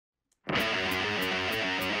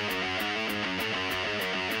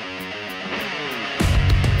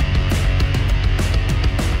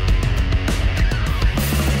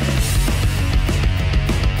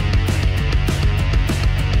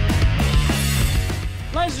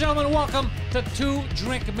Ladies and gentlemen, welcome to 2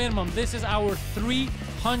 Drink Minimum. This is our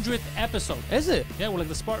 300th episode. Is it? Yeah, we're like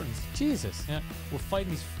the Spartans. Jesus. Yeah, we're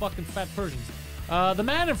fighting these fucking fat Persians. The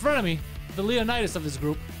man in front of me, the Leonidas of this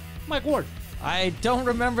group, Mike Ward. I don't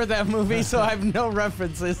remember that movie, so I have no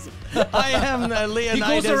references. I am Leonidas. He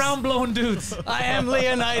goes around blowing dudes. I am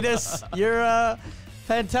Leonidas. You're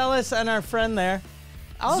Pantelis and our friend there.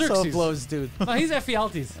 Also Xerxes. blows dude. Oh, he's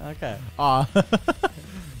Ephialtes. Okay.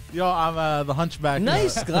 Yo, I'm the hunchback.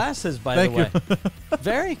 Nice glasses, by the way.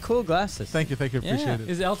 Very cool glasses. Thank you. Appreciate it.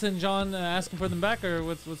 Is Elton John asking for them back, or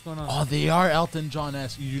what's going on? Oh, they are Elton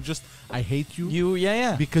John-esque. I hate you.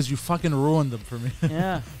 Yeah. Because you fucking ruined them for me.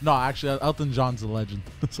 Yeah. No, actually, Elton John's a legend.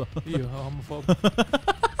 So. You homophobe.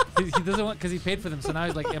 He doesn't want, because he paid for them, so now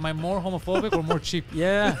he's like, am I more homophobic or more cheap?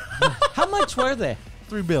 Yeah. How much were they?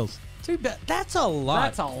 $3. That's a lot.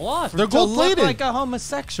 That's a lot. They're to gold look plated. like a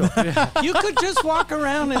homosexual. You could just walk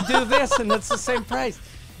around and do this, and it's the same price.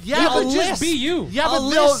 Yeah, a but just be you. Yeah, a but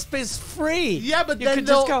lisp is free. Yeah, but you then could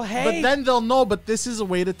they'll just go, hey. But then they'll know. But this is a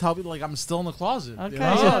way to tell people like I'm still in the closet. Okay. You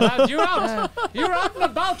know? Oh, you're out. You're out and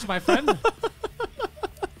about, my friend.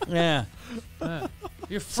 Yeah.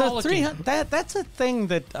 You're So frolicking. 300. That's a thing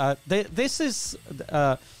that this is.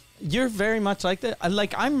 You're very much like that.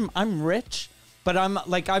 I'm rich, but I'm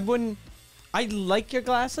like I wouldn't. I like your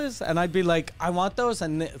glasses, and I'd be like, I want those,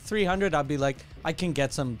 and 300. I'd be like, I can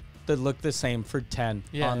get some that look the same for 10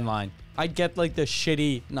 online. I'd get like the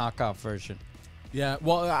shitty knockoff version. Yeah.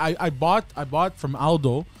 Well, I bought from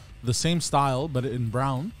Aldo the same style but in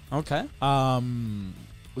brown. Okay.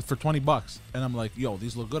 For $20, and I'm like, yo,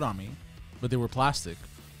 these look good on me, but they were plastic,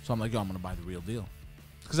 so I'm like, yo, I'm gonna buy the real deal.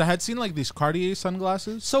 Because I had seen like these Cartier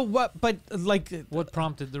sunglasses. So what? But like, What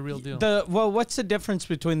prompted the real deal? what's the difference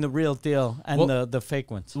between the real deal and the fake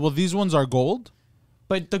ones? Well, these ones are gold.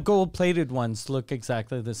 But the gold-plated ones look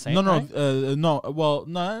exactly the same. No, right? no. Well,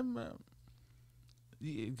 no.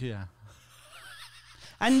 Yeah.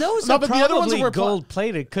 And those No, are but the other ones probably were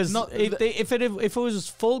gold-plated because No, if it was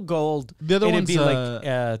full gold, The other it'd ones, be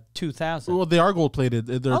like 2,000. Well, they are gold plated.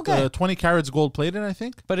 They're Okay. 20 carats gold plated, I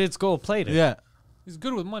think. But it's gold-plated. Yeah, He's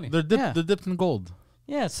good with money. they're dipped. Yeah. They're dipped in gold.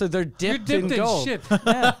 Yeah, so they're You're dipped, dipped in gold. shit.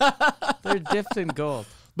 Yeah, they're dipped in gold.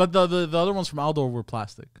 But the other ones from Aldo were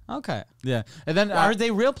plastic. Okay. Yeah, and then Are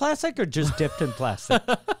they real plastic or just dipped in plastic?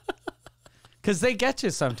 Because they get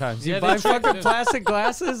you sometimes. You Yeah, buy they try fucking to. plastic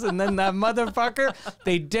glasses, and then that motherfucker,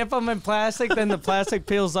 they dip them in plastic, then the plastic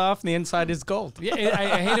peels off, and the inside is gold. Yeah,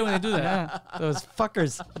 I hate it when they do that. Yeah, those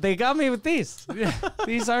fuckers. They got me with these.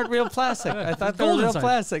 These aren't real plastic. I thought they were Gold real inside.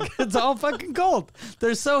 plastic. It's all fucking gold.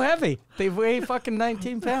 They're so heavy. They weigh fucking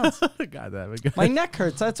 19 pounds. God damn it. My neck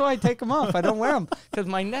hurts. That's why I take them off. I don't wear them because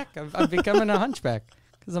my neck, I'm becoming a hunchback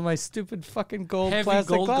because of my stupid fucking gold Heavy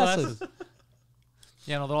plastic gold glasses.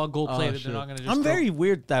 Yeah, no, they're all gold plated. shit. They're not gonna just. I'm go- very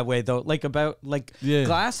weird that way though. Like about Yeah.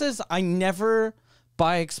 glasses, I never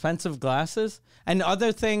buy expensive glasses and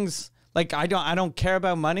other things. Like I don't care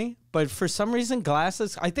about money, but for some reason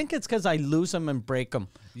glasses, I think it's because I lose them and break them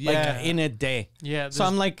Yeah. like in a day. Yeah. So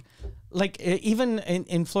I'm like even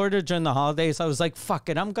in Florida during the holidays, I was like, fuck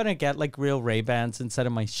it, I'm gonna get like real Ray-Bans instead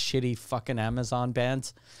of my shitty fucking Amazon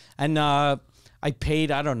bands, and I paid,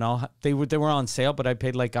 I don't know, they were on sale, but I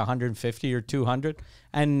paid like 150 or 200,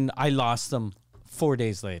 and I lost them 4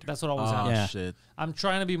 days later. That's what always Oh happens. Yeah. shit. I'm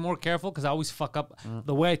trying to be more careful because I always fuck up.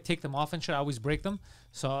 The way I take them off and shit, I always break them.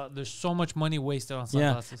 So there's so much money wasted on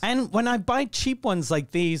sunglasses. And when I buy cheap ones like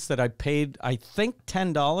these that I paid, I think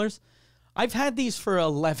 $10, I've had these for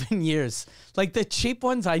 11 years. Like the cheap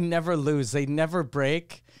ones, I never lose. They never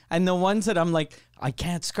break. And the ones that I'm like, I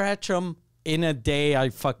can't scratch them. In a day, I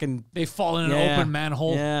fucking... They fall in an open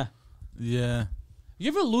manhole. Yeah. Yeah. You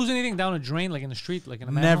ever lose anything down a drain, like in the street, like in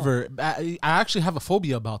a manhole? Never. I actually have a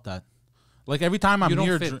phobia about that. Like every time I'm You don't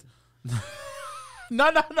near. fit. No,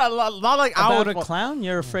 not like About a clown?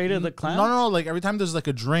 You're afraid of the clown? No. Like every time there's like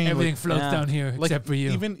a drain. Everything like, floats Yeah. down here like, except for you.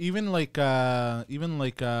 Even like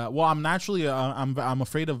well, I'm naturally I'm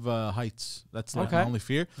afraid of heights. That's like my Okay. only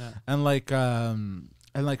fear. Yeah.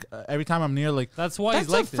 And every time I'm near like That's why That's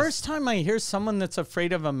he's like the this. first time I hear someone that's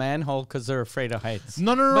afraid of a manhole because they're afraid of heights.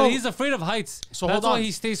 no. But he's afraid of heights. So that's hold why on.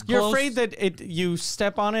 he stays close. You're afraid that you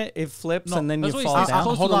step on it, it flips, No, and then that's you why he fall stays down.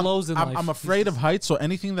 close to Hold the on. lows in life. I'm afraid of heights, so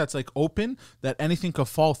anything that's like open, that anything could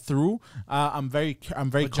fall through. I'm very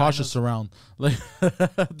cautious around. Like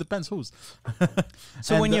depends whose.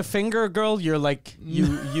 So when you finger a girl, you're like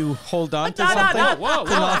you hold on to Whoa, something whoa, to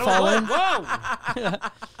not fall in. whoa.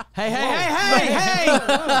 Hey!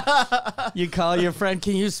 You call your friend.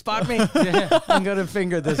 Can you spot me? I'm gonna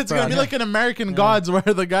finger this. It's gonna be like an American Gods where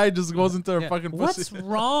the guy just goes into her fucking pussy. What's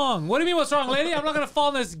wrong? What do you mean what's wrong, lady? I'm not going to fall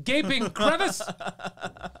in this gaping crevice.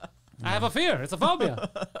 I have a fear. It's a phobia.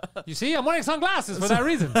 You see, I'm wearing sunglasses for that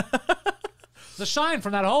reason. The shine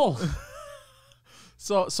from that hole.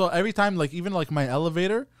 So every time, like even like my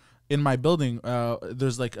elevator in my building,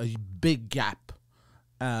 there's like a big gap,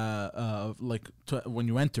 when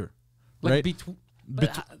you enter, Like right?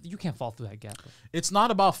 you can't fall through that gap. It's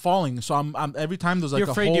not about falling. So I'm every time there's like You're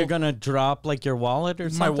a afraid hole, you're gonna drop like your wallet or my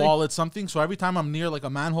something. wallet, something. So every time I'm near like a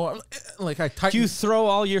manhole, like I Do tighten. you throw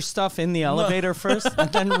all your stuff in the elevator first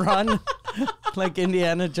and then run like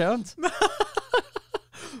Indiana Jones?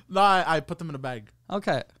 No, I put them in a bag.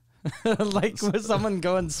 Okay. Like with someone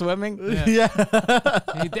going swimming. Yeah.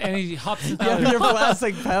 And he hops into You have your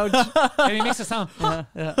plastic pouch. and he makes a sound.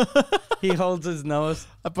 He holds his nose.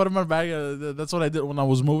 I put them in a bag. That's what I did when I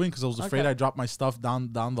was moving because I was afraid Okay. I'd drop my stuff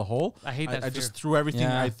down the hole. I hate that I fear. just threw everything.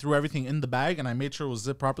 Yeah. I threw everything in the bag and I made sure it was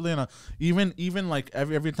zipped properly. And even like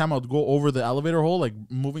every time I would go over the elevator hole, like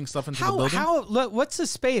moving stuff into the building. Look, what's the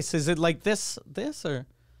space? Is it like this or?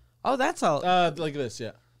 Oh, that's all. Like this,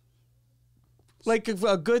 yeah. Like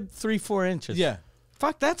a good 3-4 inches. Yeah.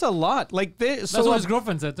 Fuck, that's a lot. Like this. That's So what his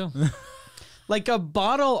girlfriend said too. like a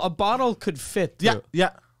bottle could fit. Yeah, through. yeah.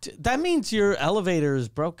 That means your elevator is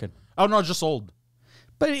broken. Oh no, just old.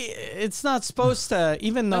 But it's not supposed to,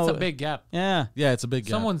 even though That's a big gap. Yeah. Yeah, it's a big gap.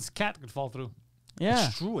 Someone's cat could fall through. Yeah.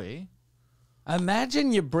 It's true, eh?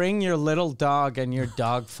 Imagine you bring your little dog and your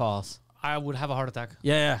dog falls. I would have a heart attack.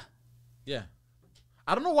 Yeah. Yeah.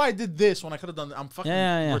 I don't know why I did this when I could have done. I'm fucking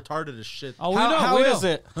Yeah. retarded as shit. Oh, How we is know.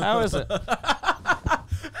 it? How is it?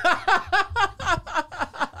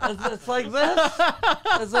 It's like this?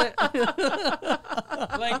 Is it?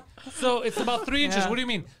 Like, so it's about 3 inches. Yeah. What do you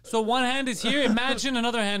mean? So one hand is here. Imagine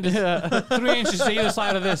another hand is 3 inches to either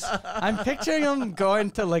side of this. I'm picturing him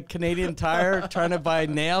going to like Canadian Tire trying to buy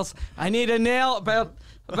nails. I need a nail about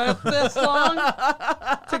this long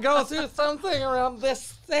to go through something around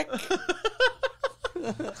this thick.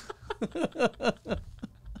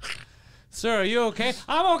 Sir, are you okay?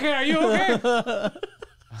 I'm okay. Are you okay?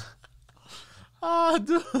 Ah,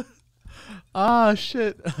 dude. Ah,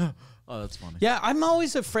 shit. Oh, that's funny. Yeah, I'm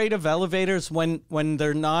always afraid of elevators when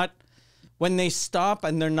they're not, when they stop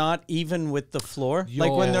and they're not even with the floor.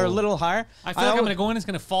 Like when they're a Yo. little higher. I feel like I'm going to go in, it's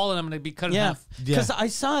going to fall, and I'm going to be cut in Yeah, half. because I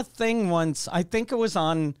saw a thing once. I think it was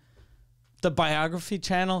on the biography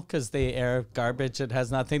channel because they air garbage. It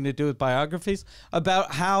has nothing to do with biographies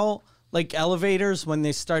about how like elevators when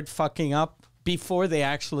they start fucking up before they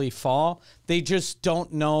actually fall, they just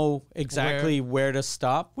don't know exactly where to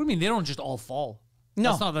stop. What do you mean? They don't just all fall. No,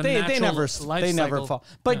 That's not the they natural never life cycle. fall.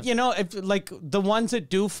 But you know, if like the ones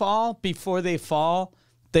that do fall before they fall,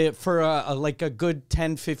 they for like a good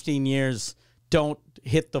 10, 15 years don't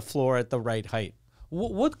hit the floor at the right height.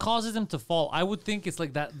 What causes them to fall? I would think it's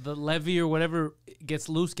like that the levee or whatever gets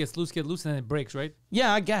loose, and then it breaks, right?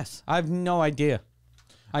 Yeah, I guess. I have no idea.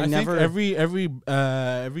 I think never.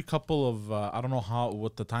 every couple of I don't know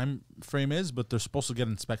what the time frame is, but they're supposed to get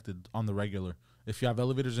inspected on the regular. If you have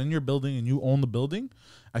elevators in your building and you own the building,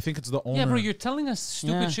 I think it's the owner. Yeah, bro, you're telling us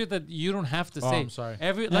stupid Yeah. shit that you don't have to Oh, say. I'm sorry.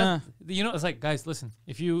 You know, it's like, guys, listen.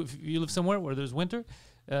 If you live somewhere where there's winter,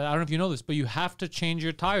 I don't know if you know this, but you have to change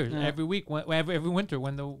your tires every week. Every winter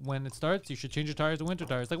when it starts, you should change your tires to winter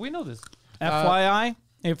tires. Like, we know this. FYI,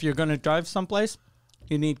 if you're gonna drive someplace,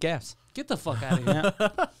 you need gas. Get the fuck out of here.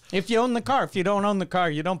 Yeah. If you own the car, if you don't own the car,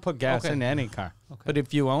 you don't put gas Okay. in any car. But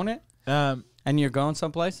if you own it Um, and you're going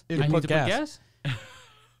someplace, you I need put to gas. put gas?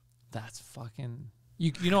 That's fucking...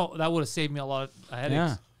 You know, that would have saved me a lot of headaches.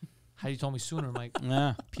 Yeah. How you told me sooner, I'm like,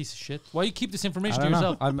 Yeah. piece of shit. Why you keep this I information to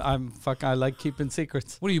don't know. yourself? I like keeping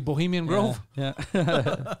secrets. What are you, Bohemian Grove? Yeah.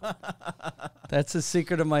 That's the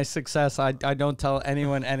secret of my success. I don't tell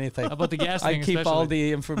anyone anything. About the gas I thing keep all especially.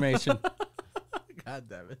 the information. God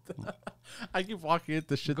damn it! I keep walking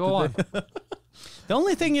into shit. Go today. on. The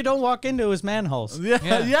only thing you don't walk into is manholes. Yeah,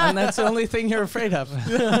 Yeah. yeah. And that's the only thing you're afraid of.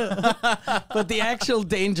 But the actual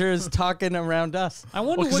danger is talking around us. I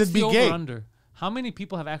wonder Well, 'cause what's it'd be the gay. over-under. How many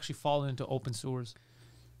people have actually fallen into open sewers?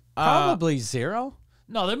 Probably zero.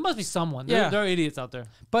 No, there must be someone. Yeah. There are idiots out there.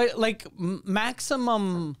 But like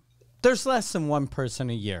maximum, there's less than one person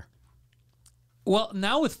a year. Well,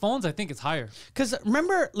 now with phones, I think it's higher Because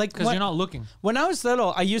remember, like because you're not looking. when I was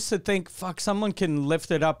little, I used to think, fuck, someone can lift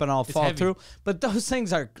it up and I'll fall heavy. through. But those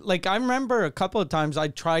things are like, I remember a couple of times I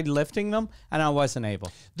tried lifting them and I wasn't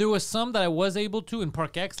able. There was some that I was able to in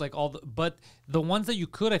Park X, like but the ones that you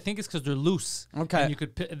could, I think it's because they're loose. Okay. And you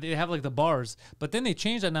could, they have like the bars. But then they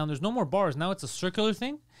changed that now, and there's no more bars. Now it's a circular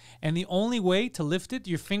thing. And the only way to lift it,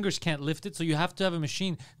 your fingers can't lift it. So you have to have a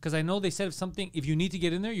machine. Because I know they said if you need to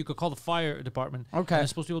get in there, you could call the fire department. Okay. And they're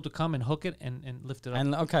supposed to be able to come and hook it and lift it up.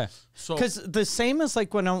 And okay, So- because the same as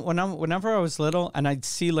like whenever I was little, and I'd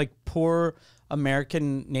see like poor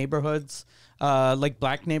American neighborhoods, like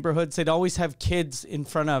black neighborhoods, they'd always have kids in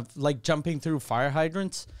front of like jumping through fire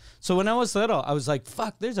hydrants. So when I was little, I was like,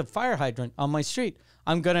 "Fuck, there's a fire hydrant on my street.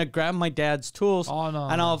 I'm gonna grab my dad's tools, Oh, no,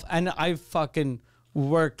 and no. I fucking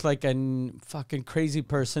worked like a fucking crazy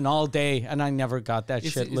person all day, and I never got that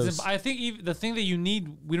shit loose. I think the thing that you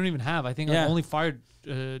need, we don't even have. I think Yeah. only fire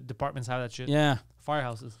departments have that shit. Yeah.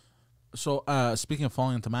 Firehouses. So, speaking of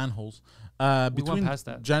falling into manholes, went between past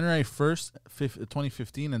that. January 1st,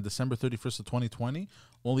 2015 and December 31st of 2020,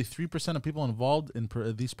 only 3% of people involved in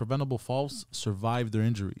these preventable falls survived their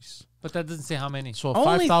injuries. But that doesn't say how many. So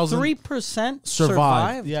Only 5,000 3% survived.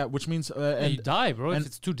 survived. Yeah, which means Yeah, you die, bro, if and-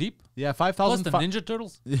 it's too deep. yeah, Plus 5,000 the Ninja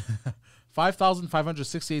Turtles.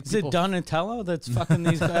 5,568 Is people. it Donatello that's fucking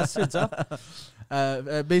these bastards up?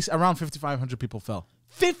 Around 5,500 people fell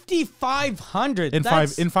 5,500 in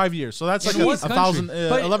 5 years. So that's In like what 1,000, country?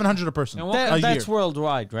 But- 1,100 a person In what a That's year.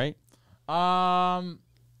 worldwide, right?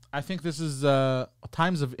 I think this is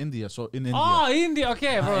times of India. So in India. Oh, India.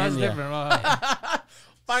 Okay, bro, that's India. different. Bro.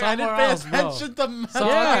 I didn't somewhere pay else, bro. attention to So,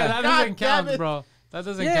 Yeah. okay, that God doesn't damn count, it. bro. That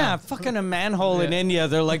doesn't Yeah, count. fucking a manhole in Yeah. India.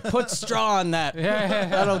 They're like, put straw on that. Yeah.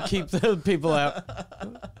 That'll keep the people out.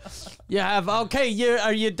 You have, okay,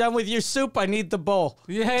 are you done with your soup? I need the bowl.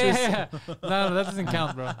 Yeah. No, that doesn't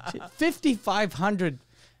count, bro. 5,500.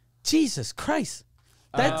 Jesus Christ.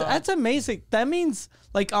 That's amazing. That means,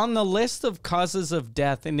 like, on the list of causes of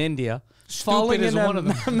death in India, falling is in one of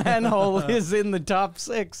them. a manhole is in the top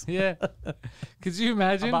 6. Yeah. Could you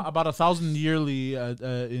imagine? about 1,000 yearly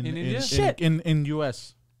in India? Shit. in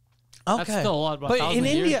US. Okay. That's still a lot, about But 1,000 in a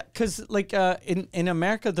year. India, because like in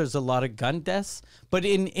America, there's a lot of gun deaths. But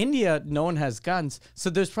in India, no one has guns, so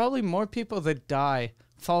there's probably more people that die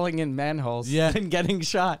falling in manholes Yeah. than getting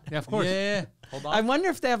shot. Yeah, of course. Yeah. Hold on. I wonder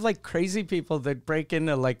if they have like crazy people that break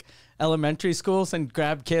into like elementary schools and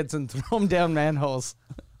grab kids and throw them down manholes.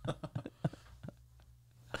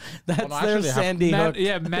 That's no, their actually, they have- Sandy Hook.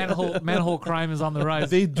 Yeah, manhole crime is on the rise.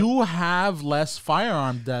 They do have less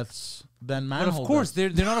firearm deaths than But manhole of course,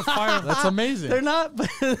 deaths. they're not a fire. That's amazing. They're not.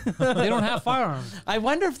 They don't have firearms. I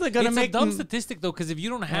wonder if they're gonna It's make a dumb them- statistic though, because if you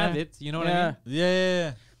don't have Yeah. it, you know what Yeah. I mean.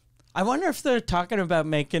 Yeah. I wonder if they're talking about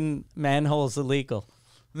making manholes illegal.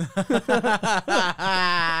 And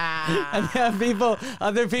have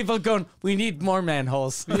other people going, we need more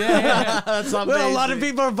manholes. Yeah. That's amazing. Well, a lot of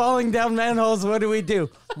people are falling down manholes. What do?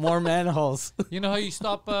 More manholes. You know how you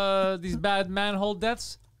stop these bad manhole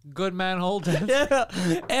deaths? Good manhole deaths.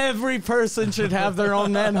 Yeah. Every person should have their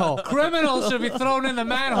own manhole. Criminals should be thrown in the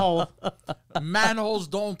manhole. Manholes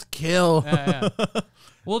don't kill. Yeah.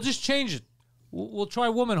 We'll just change it. We'll try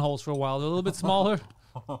woman holes for a while. They're a little bit smaller.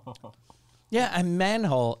 Yeah, a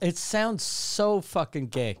manhole. It sounds so fucking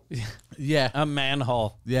gay. Yeah. A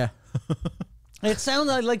manhole. Yeah. It sounds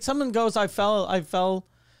like someone goes, I fell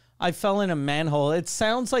in a manhole. It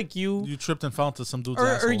sounds like You tripped and fell into some dude's or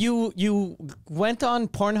asshole. you went on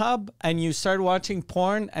Pornhub and you started watching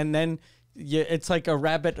porn and then it's like a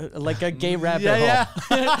gay rabbit hole. Yeah.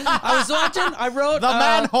 I was watching. I wrote The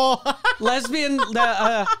manhole. lesbian.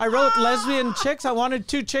 I wrote lesbian chicks. I wanted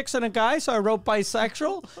 2 chicks and a guy, so I wrote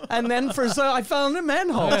bisexual. And then I fell in a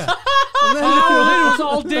manhole. Yeah. And then, Oh, it was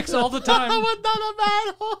all dicks all the time. went down a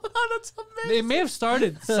manhole. That's amazing. They may have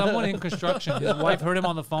started someone in construction. His wife heard him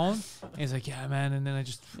on the phone. And he's like, yeah, man. And then I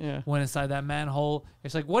just Yeah. went inside that manhole.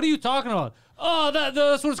 It's like, what are you talking about? Oh,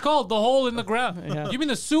 that's what it's called. The hole in the ground. Yeah. You mean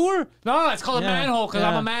the sewer? No, it's called a Yeah. manhole because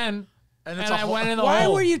I'm Yeah. a man. And And it's a I hole. went in the why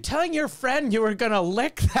hole. were you telling your friend you were gonna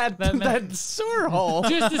lick that sewer hole?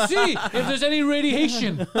 Just to see if there's any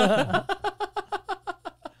radiation.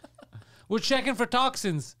 We're checking for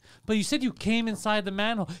toxins. But you said you came inside the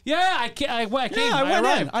manhole. Yeah, I came. Yeah, I went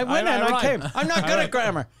arrived. in. I went in. I arrived. came. I'm not good at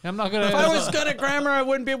grammar. I'm not gonna. If I was good at grammar, I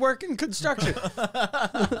wouldn't be working construction.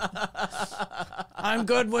 I'm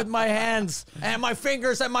good with my hands and my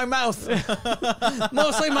fingers and my mouth.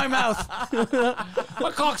 Mostly my mouth.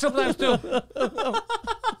 My cock sometimes too.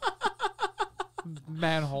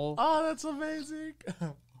 Manhole. Oh, that's amazing.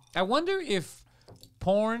 I wonder if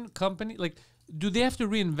porn company do they have to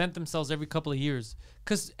reinvent themselves every couple of years?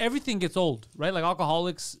 Because everything gets old, right? Like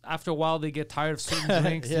alcoholics, after a while, they get tired of certain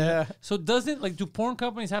drinks. Yeah. So do porn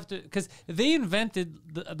companies have to? Because they invented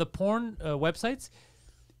the porn websites.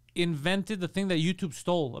 invented the thing that YouTube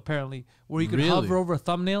stole, apparently, where you could Really? hover over a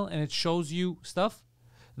thumbnail and it shows you stuff.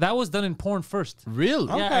 That was done in porn first. Really?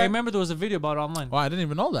 Yeah, Okay. I remember there was a video about it online. Oh, I didn't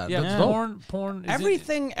even know that. Yeah, That's dope. porn. Is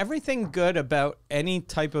Everything good about any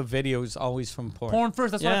type of video is always from porn. porn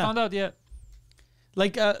first. That's what I Yeah. found out. Yeah.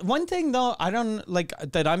 Like one thing though, I don't like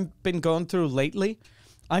that I've been going through lately.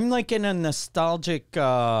 I'm like in a nostalgic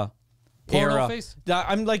era. face?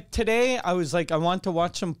 I'm like today. I was like, I want to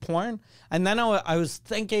watch some porn, and then I was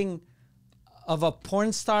thinking of a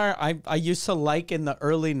porn star I used to like in the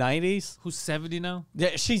early '90s. Who's 70 now?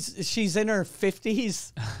 Yeah, she's in her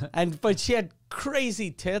 50s, but she had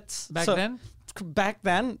crazy tits Back So- then? Back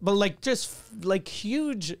then, but like just like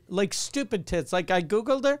huge, like stupid tits. Like I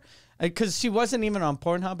googled her because she wasn't even on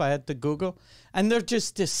Pornhub. I had to Google, and they're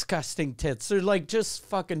just disgusting tits. They're like just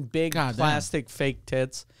fucking big God damn. plastic fake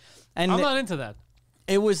tits, and I'm not into that.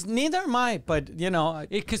 it was neither am I. But you know,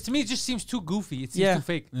 Because to me, it just seems too goofy. It seems Yeah. too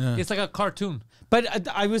fake. Yeah. It's like a cartoon. but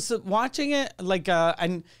I was watching it like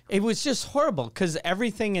and it was just horrible because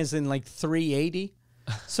everything is in like 380,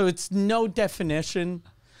 so it's no definition.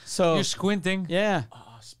 So You're squinting. yeah.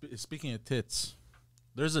 Speaking of tits,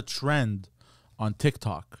 there's a trend on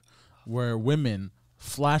TikTok where women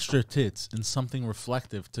flash their tits in something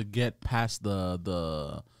reflective to get past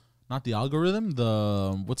the not the algorithm,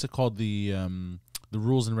 the what's it called, the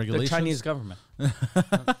rules and The regulations. Chinese government. So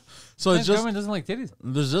it's The just government doesn't like titties.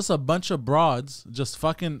 there's just a bunch of broads just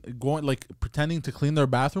fucking going like pretending to clean their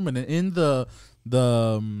bathroom, and in the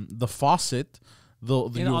faucet,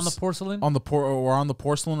 On you'll the porcelain, on the or on the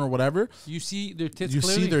porcelain or whatever, you see their tits you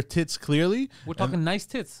clearly. see their tits clearly. We're and, talking nice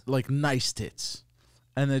tits. like nice tits,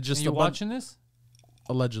 and it just And you a bunch- watching this?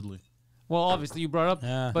 allegedly. Well, obviously you brought it up.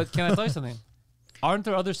 Yeah. But can I tell you something? Aren't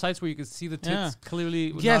there other sites where you can see the tits Yeah.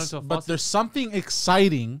 clearly? not Yes, into a but faucet? there's something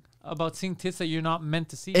exciting. About seeing tits that you're not meant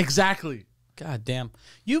to see. Exactly. God damn.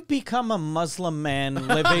 You become a Muslim man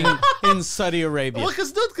living in Saudi Arabia. Well,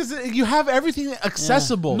 because you have everything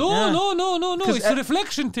accessible. No, Yeah. no. 'Cause It's e-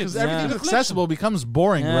 reflection tits. Because everything Yeah. accessible becomes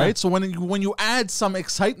boring, Yeah. right? So when you add some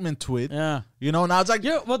excitement to it, Yeah. you know, now it's like,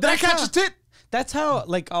 Yeah, well, did I that's catch how- a tit? That's how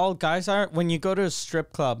like all guys are. When you go to a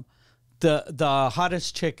strip club, the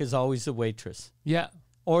hottest chick is always the waitress Yeah.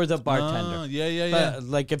 or the bartender. Oh, yeah. But,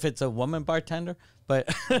 like if it's a woman bartender, but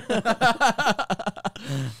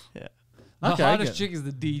The Okay, I hottest get it. chick is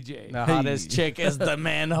the DJ. the hottest chick is the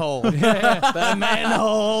manhole. The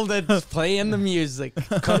manhole that's playing the music.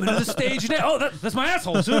 Coming to the stage now. Oh, that's my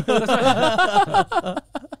asshole. Too. That's my-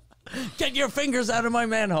 Get your fingers out of my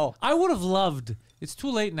manhole. I would have loved. It's too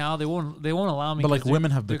late now. They won't allow me. But, like, 'cause women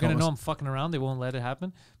have They're gonna become know a- I'm fucking around. They won't let it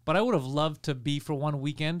happen. But I would have loved to be for one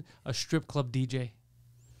weekend a strip club DJ.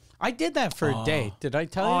 I did that for a day. Did I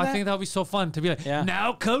tell Oh, you that? I think that would be so fun to be like, Yeah.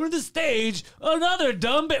 now come to the stage, another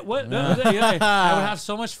dumb bit. What? I would have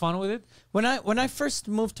so much fun with it. When I first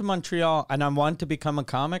moved to Montreal and I wanted to become a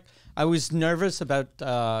comic, I was nervous about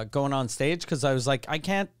going on stage because I was like, I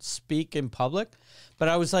can't speak in public. But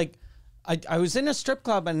I was like, I was in a strip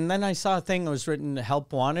club and then I saw a thing that was written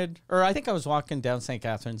 "Help Wanted," or I think I was walking down St.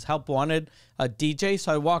 Catharines, "Help Wanted," a DJ.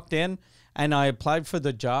 So I walked in and I applied for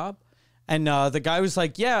the job. And the guy was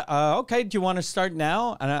like, yeah, okay, do you want to start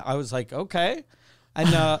now? And I was like, okay.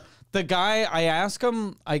 And the guy, I asked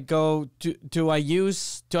him, I go, do I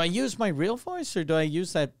use my real voice or do I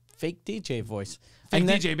use that fake DJ voice? Fake And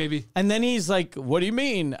then, DJ, baby. And then he's like, what do you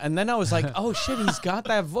mean? And then I was like, oh shit, he's got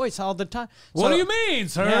that voice all the time. What So- do you mean,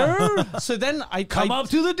 sir? Yeah. So then Come up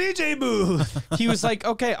to the DJ booth. he was like,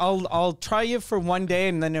 okay, I'll try you for one day.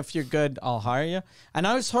 And then if you're good, I'll hire you. And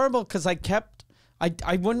I was horrible because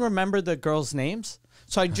I wouldn't remember the girls' names.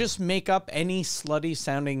 So I'd just make up any slutty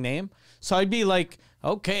sounding name. So I'd be like,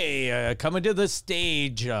 okay, coming to the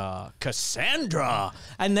stage, Cassandra.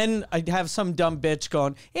 And then I'd have some dumb bitch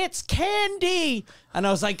going, it's Candy. And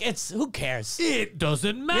I was like, who cares? It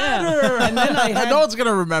doesn't matter. And then I had, no one's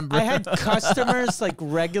gonna remember. I had customers, like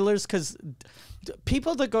regulars, because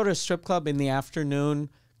people that go to a strip club in the afternoon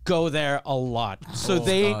go there a lot. So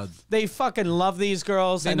God. they fucking love these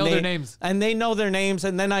girls. They and know their names. And they know their names.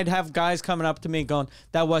 And then I'd have guys coming up to me going,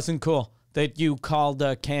 that wasn't cool that you called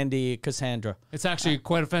Candy Cassandra. It's actually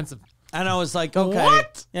quite offensive. And I was like, okay.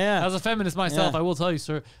 What? Yeah. As a feminist myself, Yeah. I will tell you,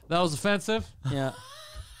 sir, that was offensive. Yeah.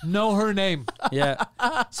 Know her name. Yeah.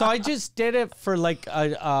 So I just did it for like,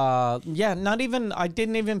 I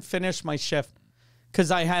didn't even finish my shift. Because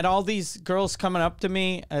I had all these girls coming up to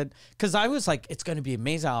me. Because I was like, it's going to be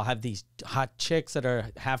amazing. I'll have these hot chicks that are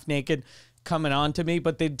half naked coming on to me.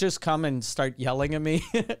 But they'd just come and start yelling at me.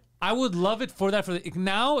 I would love it for that.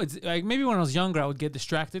 Now, it's like maybe when I was younger, I would get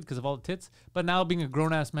distracted because of all the tits. But now, being a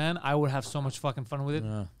grown ass man, I would have so much fucking fun with it.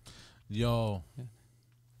 Yo,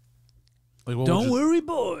 Like, what would Don't you- worry,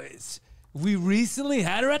 boys. We recently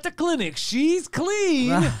had her at the clinic. She's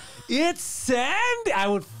clean. It's Sandy. I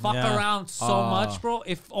would fuck Yeah. around so much, bro.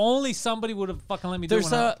 If only somebody would have fucking let me do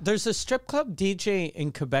it. There's a strip club DJ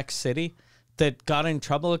in Quebec City that got in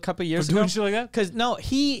trouble a couple years For doing ago. shit like that? Because no,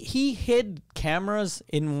 he hid cameras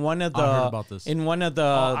in one of the I heard about this. in one of the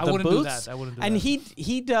I the wouldn't do booths. that. I wouldn't do and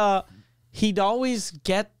that. he'd always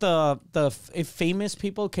get if famous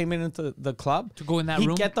people came into the club To go in that he'd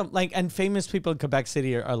room? get them like, and famous people in Quebec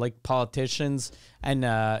City are like politicians, and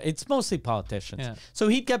it's mostly politicians. Yeah. So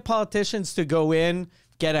he'd get politicians to go in,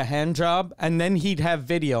 get a hand job, and then he'd have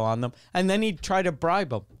video on them, and then he'd try to bribe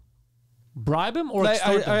them. Bribe him or Like,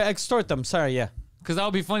 extort them? extort them. Sorry, yeah. Because that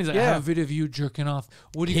would be funny. He's like, Yeah. I have a video of you jerking off.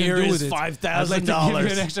 What are you Here going to do is with it? $5,000. I'd like to give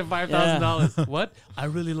you an extra $5,000. What? I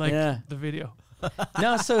really like Yeah. the video.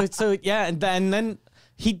 No, so yeah, and then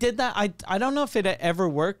he did that. I don't know if it ever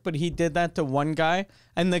worked, but he did that to one guy,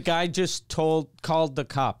 and the guy just called the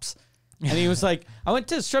cops, and he was like, I went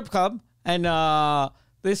to a strip club, and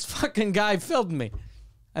this fucking guy filmed me,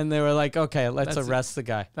 and they were like, okay, let's That's- arrest the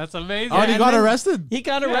guy. That's amazing. Oh, and he and got then- arrested? He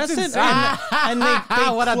got Yeah, that's arrested, insane. and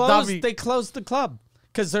What a dummy. they closed the club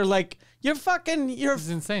because they're like, you're This is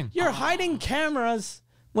insane. You're hiding cameras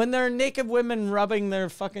when there are naked women rubbing their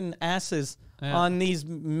fucking asses Yeah. on these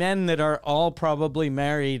men that are all probably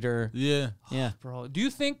married or Yeah. yeah. Bro, do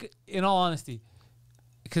you think, in all honesty,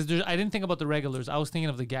 because I didn't think about the regulars, I was thinking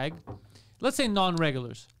of the gag. Let's say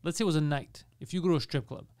non-regulars. Let's say it was a night. If you go to a strip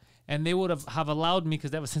club, and they would have allowed me,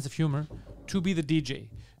 because they have a sense of humor, to be the DJ.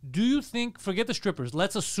 Do you think, forget the strippers,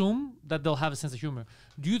 let's assume that they'll have a sense of humor.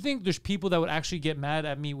 Do you think there's people that would actually get mad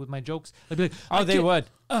at me with my jokes? They'd be like, Oh, they would.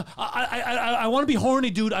 I want to be horny,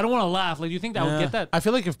 dude. I don't want to laugh. Like, do you think that would get that? I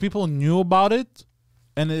feel like if people knew about it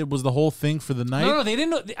and it was the whole thing for the night. No, they didn't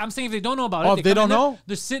know. I'm saying if they don't know about Oh, it. if they come in don't there, know?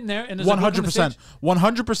 they're sitting there and there's a girl on the 100%. stage.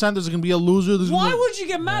 100% there's going to be a loser. There's gonna Why be- would you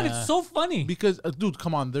get mad? It's so funny. Because, dude,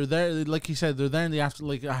 come on. They're there. Like he said, they're there in the after.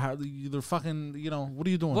 Like, they're fucking, what are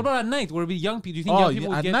you doing? What about at night? Where it be young people? Do you think Oh, young people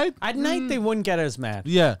would at get night? At night they wouldn't get as mad.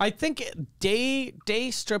 Yeah. I think day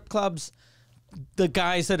strip clubs, the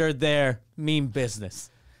guys that are there mean business.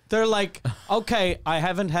 They're like, okay, I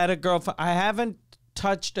haven't had a girlfriend. I haven't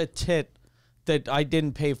touched a tit that I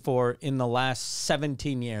didn't pay for in the last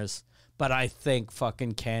 17 years, but I think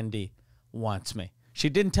fucking Candy wants me. She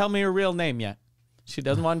didn't tell me her real name yet. She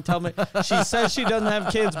doesn't want to tell me. She says she doesn't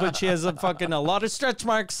have kids, but she has a lot of stretch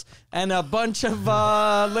marks and a bunch of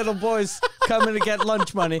little boys coming to get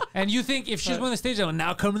lunch money. And you think if she's on the stage, I'm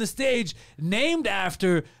now coming to the stage, named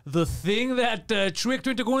after the thing that tricked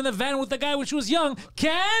her into going in the van with the guy when she was young,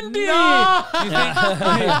 Candy. No!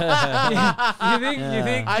 You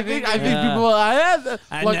think? I think people.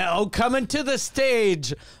 And now coming to the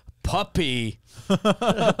stage, Puppy. Pet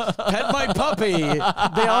my puppy. They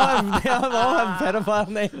all have pedophile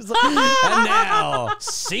names. And now,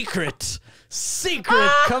 Secret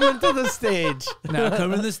coming to the stage. Now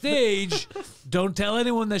coming to the stage, don't tell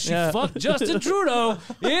anyone that she Yeah. fucked Justin Trudeau.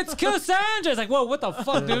 It's Cassandra. It's like, whoa, what the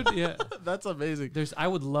fuck, dude? Yeah. That's amazing. I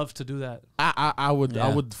would love to do that. I would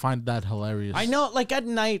Yeah. find that hilarious. I know, like at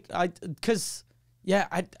night,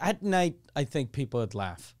 at night, I think people would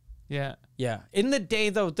laugh. Yeah. Yeah. In the day,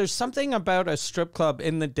 though, there's something about a strip club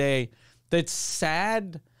in the day that's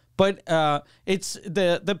sad, but it's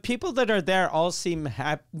the people that are there all seem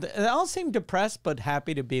happy. They all seem depressed, but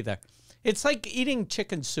happy to be there. It's like eating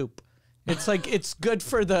chicken soup. It's like it's good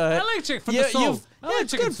for the. I like chicken for the soul. I like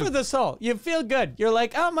it's chicken good for soup. the soul. You feel good. You're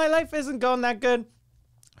like, oh, my life isn't going that good.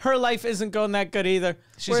 Her life isn't going that good either.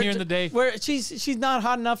 She's here in the day. Where she's not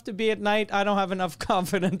hot enough to be at night. I don't have enough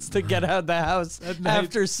confidence to get out of the house At night.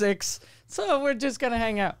 after 6. So we're just gonna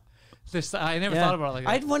hang out. I never thought about it like that.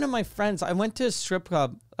 I had one of my friends. I went to a strip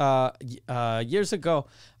club years ago.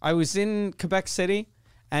 I was in Quebec City,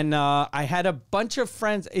 and I had a bunch of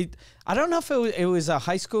friends. I don't know if it was a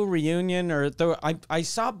high school reunion or I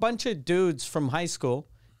saw a bunch of dudes from high school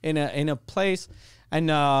in a place,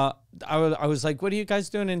 and I was like, "What are you guys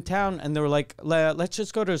doing in town?" And they were like, "Let's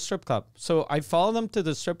just go to a strip club." So I follow them to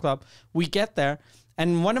the strip club. We get there,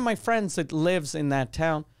 and one of my friends that lives in that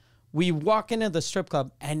town. We walk into the strip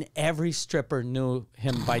club and every stripper knew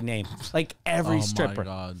him by name. Like every stripper. Oh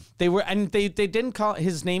my God. They didn't call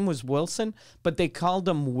his name was Wilson, but they called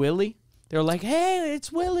him Willie. They were like, "Hey, it's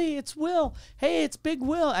Willie, it's Will. Hey, it's Big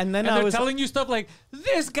Will." And then and I they're was telling you stuff like,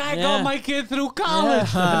 this guy Yeah. got my kid through college.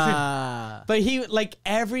 But he like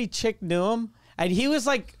every chick knew him, and he was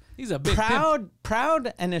like He's a big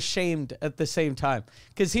proud and ashamed at the same time.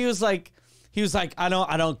 Cause he was like, I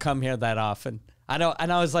don't come here that often. And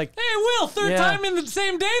I was like, Hey, Will, third Yeah. time in the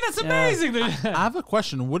same day? That's amazing. I have a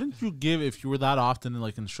question. Wouldn't you give, if you were that often in,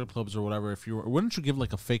 like in strip clubs or whatever, wouldn't you give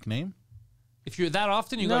like a fake name? If you're that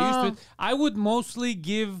often, you got used to No. it. I would mostly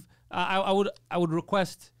give. I would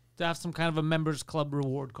request to have some kind of a members club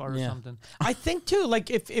reward card or yeah. something. I think too, like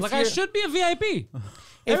if Like you're, I should be a VIP.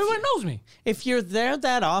 Everyone knows me. if you're there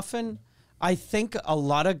that often, I think a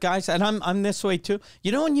lot of guys, and I'm this way too.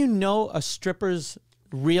 You know when you know a stripper's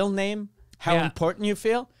real name, how Yeah. important you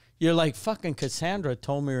feel? You're like, fucking Cassandra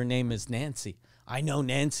told me her name is Nancy. I know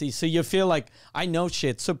Nancy. So you feel like I know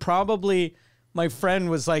shit. So probably my friend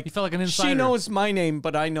was like, You felt like an she insider. knows my name,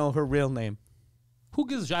 but I know her real name. Who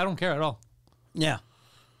gives a shit? I don't care at all. Yeah.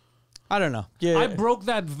 I don't know. Yeah. I broke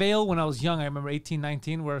that veil when I was young. I remember 18,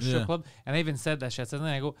 19, we're at a strip Yeah. club, and I even said that shit. So then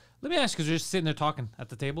I go, let me ask you, because we're just sitting there talking at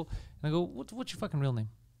the table, and I go, what's your fucking real name?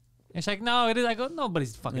 And she's like, no, it is. I go,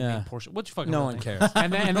 nobody's fucking Yeah. name, Portia. What's your fucking No real one name? cares.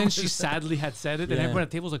 And then she sadly had said it, and Yeah. everyone at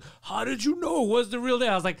the table was like, how did you know? What's the real name?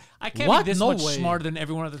 I was like, I can't What? be this No much way. smarter than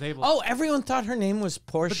everyone at the table. Oh, everyone thought her name was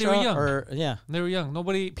Portia. were young. Or yeah. They were young.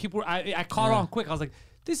 I caught on quick. I was like,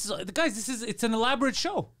 it's an elaborate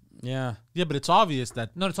show. Yeah. Yeah, but it's obvious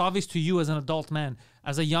that. No, it's obvious to you as an adult man.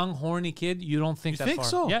 As a young, horny kid, you don't think You that think far.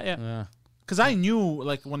 so? Yeah, yeah. Yeah. Because I knew,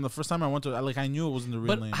 like, when the first time I went to, like, I knew it wasn't the real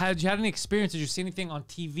But name. had you had any experience? Did you see anything on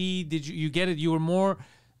TV? Did you get it? You were more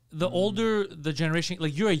the older the generation,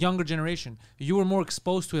 like you're a younger generation. You were more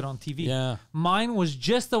exposed to it on TV. Yeah. Mine was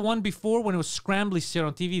just the one before when it was scrambly shit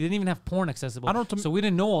on TV. They didn't even have porn accessible. So we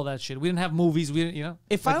didn't know all that shit. We didn't have movies. We didn't, you know.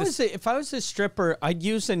 If like I was a stripper, I'd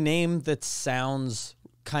use a name that sounds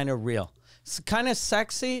kind of real. It's kind of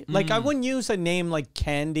sexy. Like I wouldn't use a name like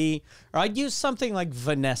Candy, or I'd use something like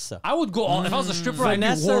Vanessa. I would go all. If I was a stripper, I'd be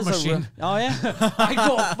Vanessa's War a Machine. oh yeah. I'd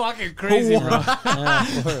go fucking crazy, bro.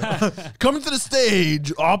 Coming to the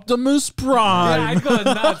stage, Optimus Prime. Yeah, I'd go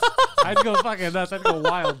nuts. I'd go fucking nuts. I'd go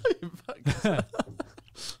wild.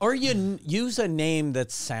 Or you use a name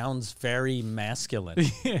that sounds very masculine.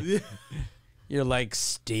 You're like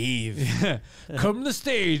Steve, Come to the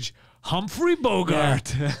stage, Humphrey Bogart.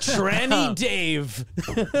 Tranny Dave.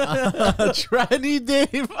 Tranny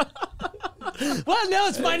Dave. Well, no,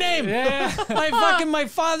 it's my name. Yeah. My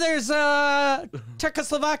father's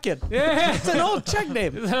Czechoslovakian. Yeah. It's an old Czech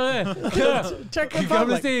name. Czech You come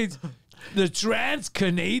to the Republic. stage. The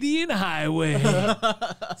Trans-Canadian Highway.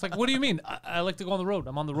 It's like, what do you mean? I like to go on the road.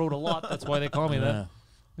 I'm on the road a lot. That's why they call me that.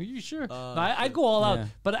 Are you sure? No, I'd go all out. yeah.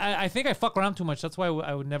 But I think I fuck around too much. That's why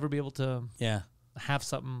I would never be able to Yeah. have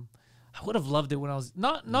something. I would have loved it when I was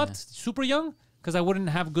not super young, because I wouldn't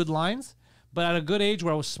have good lines. But at a good age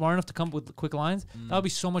where I was smart enough to come up with quick lines, that would be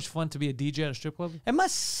so much fun to be a DJ at a strip club. It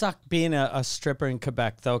must suck being a stripper in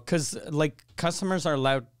Quebec, though, because like customers are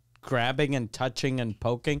allowed grabbing and touching and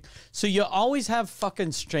poking. So you always have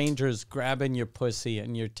fucking strangers grabbing your pussy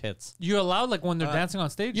and your tits. You're allowed, like when they're dancing on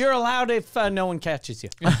stage? You're allowed if no one catches you.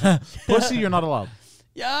 Pussy, you're not allowed.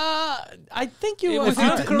 Yeah, I think you With are.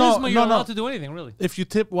 your charisma, you're no. allowed to do anything, really. If you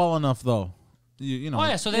tip well enough, though, you know. Oh,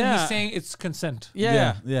 yeah. So then Yeah. he's saying it's consent.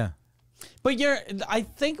 Yeah. Yeah. But I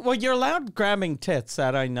think, you're allowed grabbing tits,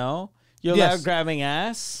 that I know. You're Yes. allowed grabbing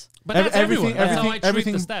ass. But that's everyone. That's how I treat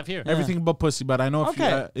everything, the staff here. Everything but pussy. But I know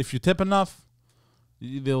Okay. if you tip enough,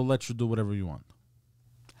 they'll let you do whatever you want.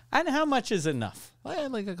 And how much is enough?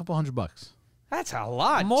 Like a couple $100. That's a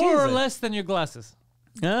lot. More or Jesus. less than your glasses.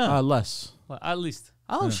 Yeah. Less. Well, at least.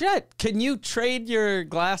 Oh, shit. Can you trade your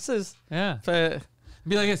glasses? Yeah. For,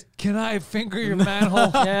 Be like this. Can I finger your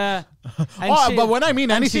manhole? yeah. And But when I mean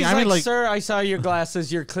and anything, she's I mean like sir, I saw your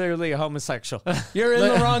glasses. You're clearly a homosexual. You're in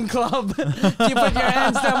the wrong club. You put your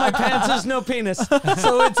hands down my pants. There's no penis, so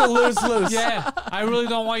it's a lose-lose. Yeah. I really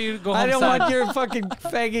don't want you to go home I don't sad. want your fucking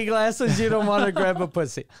faggy glasses. You don't want to grab a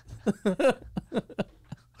pussy.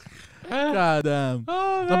 God damn.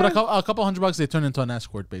 Oh, No, but a couple $100 they turn into an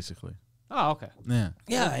escort basically. Oh, okay. Yeah.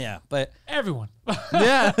 Yeah, but Everyone.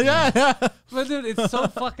 yeah. But dude, it's so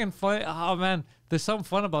fucking funny. Oh man, there's something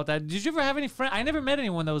fun about that. Did you ever have any friend? I never met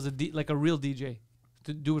anyone that was like a real DJ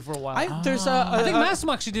to do it for a while. there's I think a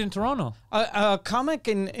Massimo actually did in Toronto. a comic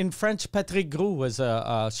in French. Patrick Gros was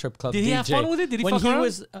a strip club. Did he DJ. have fun with it? Did he when fuck he around?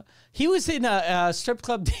 was he was in a strip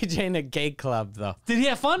club DJ in a gay club though. Did he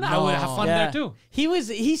have fun? I would have fun there too.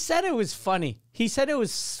 He said it was funny. He said it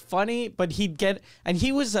was funny, but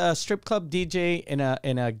he was a strip club DJ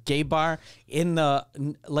in a gay bar in the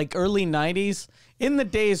like early 90s, in the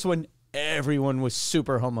days when everyone was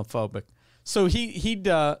super homophobic. So he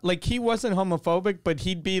wasn't homophobic, but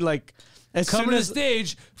he'd be like, as Coming soon to the as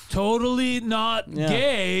stage, totally not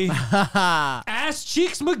gay. Ass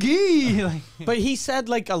cheeks McGee. Like, but he said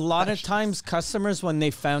like a lot of times customers, when they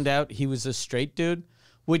found out he was a straight dude,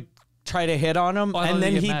 would try to hit on him, Oh, I thought and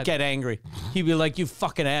then he'd get he'd mad. get angry. He'd be like, "You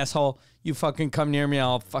fucking asshole! You fucking come near me,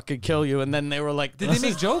 I'll fucking kill you." And then they were like, Did they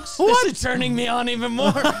make jokes? This is turning me on even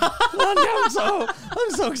more.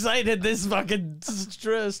 I'm so excited. This fucking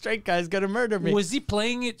straight guy's gonna murder me. Was he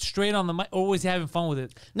playing it straight on the mic, or was he having fun with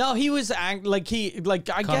it? No, he was I guess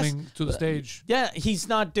Coming to the stage. yeah, he's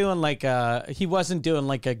not doing he wasn't doing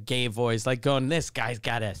like a gay voice, like going, "This guy's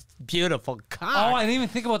got a beautiful cock." Oh, I didn't even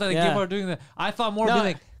think about that. Yeah. Gay bar doing that. I thought more No, of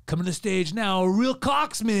like, coming to the stage now, a real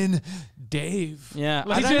cocksman, Dave. Yeah,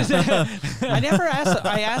 Like, I just- I never asked.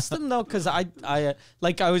 I asked them though, because I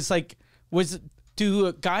was like,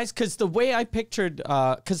 do guys? Because the way I pictured,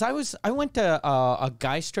 because I went to a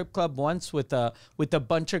guy strip club once with a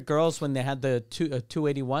bunch of girls when they had the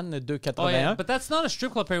 281, the Deux oh yeah, 81. but that's not a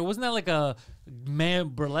strip club, Perry. Wasn't that like a male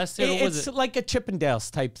burlesque? Or was It's it? like a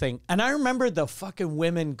Chippendales type thing. And I remember the fucking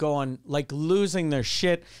women going, like, losing their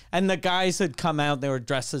shit. And the guys had come out, they were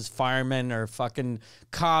dressed as firemen or fucking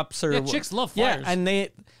cops. Or Yeah, chicks love Yeah, fires.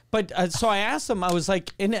 and so I asked them, I was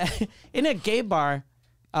like, in a gay bar,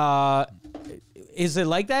 is it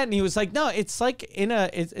like that? And he was like, no, it's like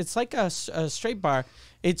it's like a straight bar.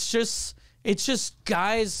 It's just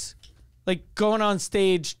guys like going on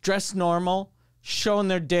stage dressed normal, showing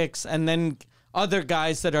their dicks, and then other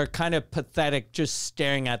guys that are kind of pathetic just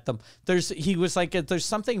staring at them. He was like, there's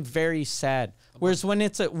something very sad. Whereas when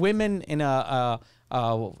it's women in a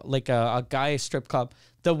guy strip club,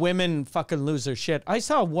 the women fucking lose their shit. I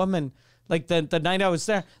saw a woman, like the night I was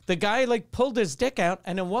there, the guy like pulled his dick out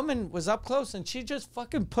and a woman was up close and she just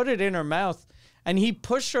fucking put it in her mouth and he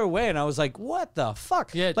pushed her away and I was like, what the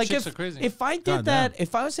fuck? Yeah, like chicks are crazy. If I did that,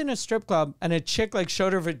 if I was in a strip club and a chick like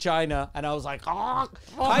showed her vagina and I was like, I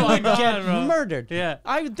my would God, get bro. murdered. Yeah.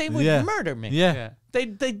 They would Yeah. murder me. Yeah.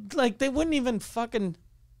 Yeah. They wouldn't even fucking.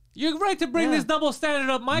 You're right to bring Yeah. this double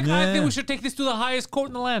standard up, Mike. I Yeah. think we should take this to the highest court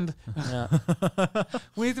in the land. Yeah.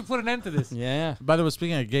 We need to put an end to this. Yeah. By the way,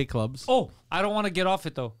 speaking of gay clubs, Oh, I don't want to get off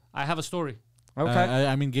it though. I have a story. Okay.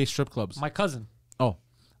 I mean gay strip clubs. My cousin. Oh,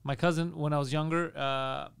 My cousin, when I was younger,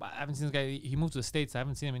 I haven't seen this guy. He moved to the States. I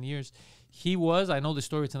haven't seen him in years. I know the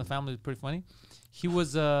story. It's in the family. It's pretty funny. He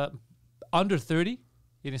was under 30,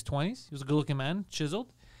 in his 20s. He was a good-looking man,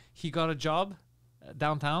 chiseled. He got a job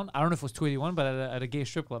downtown. I don't know if it was 281, but at a gay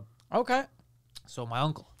strip club. Okay. So my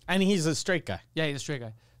uncle. And he's a straight guy. Yeah, he's a straight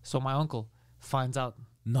guy. So my uncle finds out.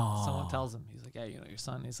 no. Someone tells him. He's like, yeah, your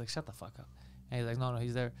son. He's like, shut the fuck up. And he's like, no,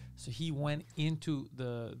 he's there. So he went into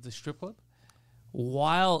the strip club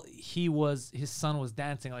while his son was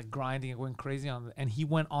dancing, like grinding and going crazy on it. And he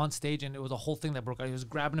went on stage and it was a whole thing that broke out. He was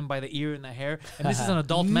grabbing him by the ear and the hair. And this is an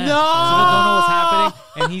adult man. No! So they don't know what's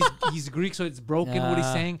happening. And he's Greek, so it's broken what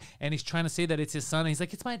he's saying. And he's trying to say that it's his son. And he's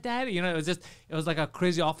like, it's my daddy. You know, it was like a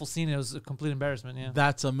crazy, awful scene. It was a complete embarrassment. Yeah.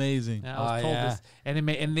 That's amazing. Yeah, I was told yeah. this,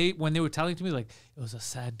 and when they were telling it to me, like it was a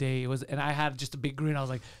sad day. It was, and I had just a big grin. I was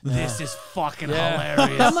like, "This is fucking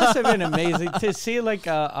hilarious." That must have been amazing to see like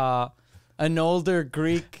an older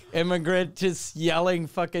Greek immigrant just yelling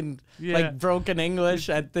fucking Yeah. like broken English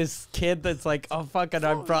at this kid that's like, oh fucking,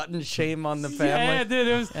 I've brought in shame on the family. Yeah, dude.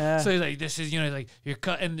 It was, Yeah. So he's like, "This is, like you're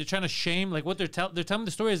cut," and they're trying to shame. Like what they're telling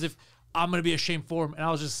the story as if I'm gonna be ashamed for him, and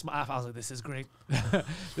I was just, I was like, "This is great.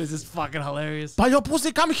 This is fucking hilarious." By your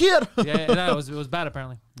pussy, come here. Yeah, no, it was bad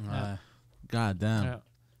apparently. Yeah, God damn. yeah.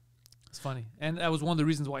 It's funny, and that was one of the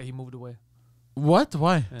reasons why he moved away. What?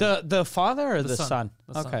 Why? The father or the son?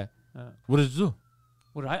 The son. Okay. What did you do?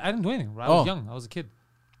 What I didn't do anything. I Oh. was young. I was a kid.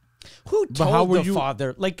 Who But how told were the you-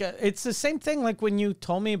 father? Like it's the same thing. Like when you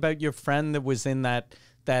told me about your friend that was in that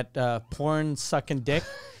porn sucking dick,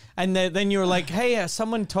 and then you were like, "Hey,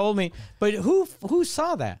 someone told me." But who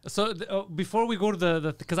saw that? So before we go to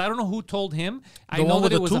the because I don't know who told him. I The know one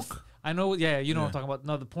that with it the was. toque? I know. Yeah, you know what I'm talking about.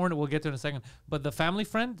 No, the porn we'll get to in a second. But the family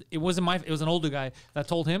friend, it wasn't it was an older guy that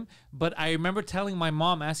told him. But I remember asking my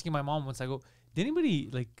mom once. I go, did anybody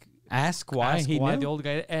like Ask why ask he why knew. the older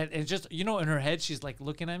guy? And just in her head, she's like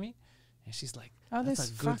looking at me, and she's like, Oh, "That's this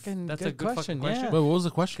a good, fucking that's good a good question, fucking question." yeah. Wait, what was the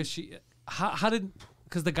question? Because how did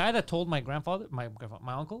because the guy that told my uncle,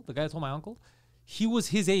 the guy that told my uncle, he was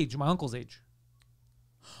his age, my uncle's age.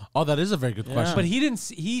 Oh, that is a very good question. But he didn't.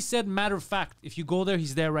 He said matter of fact. If you go there,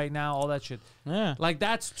 he's there right now. All that shit. Yeah. Like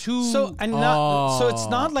that's too. So so it's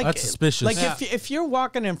not like That's suspicious. Like Yeah. if you're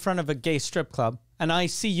walking in front of a gay strip club and I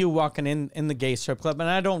see you walking in the gay strip club and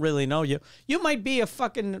I don't really know you, you might be a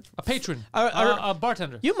fucking a patron, Or- a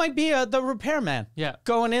bartender. you might be the repairman. Yeah.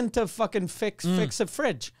 Going in to fucking fix a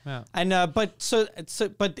fridge. Yeah. And but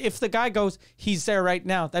if the guy goes, he's there right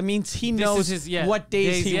now. That means he knows what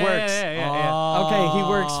days he works. Yeah. Okay, he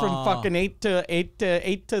works from fucking 8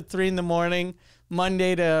 to 3 in the morning,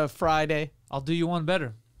 Monday to Friday. I'll do you one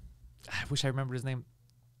better. I wish I remembered his name.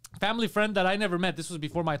 Family friend that I never met. This was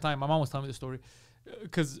before my time. My mom was telling me the story.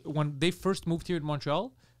 Because when they first moved here in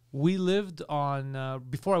Montreal, we lived on,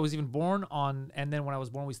 before I was even born, and then when I was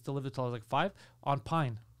born, we still lived until I was like 5, on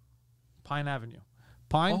Pine Avenue.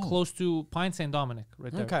 Close to Pine St. Dominic,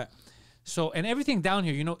 right there. Okay. So, and everything down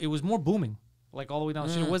here, it was more booming, like all the way down.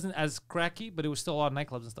 So it wasn't as cracky, but it was still a lot of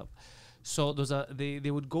nightclubs and stuff. So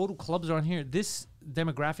they would go to clubs around here. This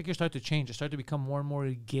demographic here started to change. It started to become more and more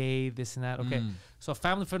gay, this and that. Okay. So a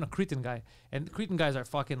family friend, a Cretan guy, and the Cretan guys are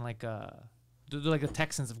fucking like, they're like the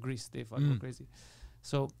Texans of Greece. They fucking go crazy.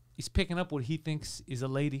 So he's picking up what he thinks is a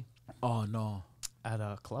lady. Oh no! At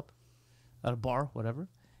a club, at a bar, whatever,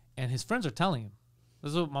 and his friends are telling him.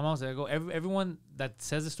 This is what my mom said. I go, everyone that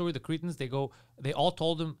says the story, the Cretans, they all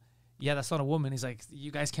told him, yeah, that's not a woman. He's like, you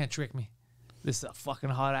guys can't trick me. This is a fucking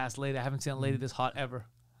hot ass lady. I haven't seen a lady this hot ever.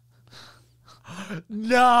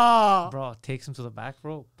 No, bro, takes him to the back,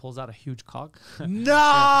 bro. Pulls out a huge cock. No, the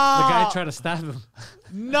guy tried to stab him.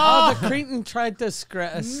 No, oh, the Cretan tried to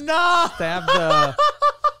stab the.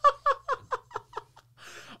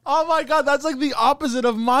 Oh my god, that's like the opposite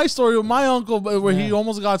of my story with my uncle, where he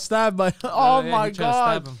almost got stabbed by. Oh my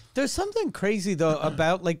god! There's something crazy though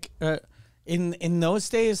about like in those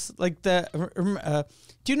days, like the.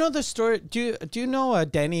 Do you know the story? Do you know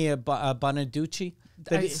Danny Bonaduce?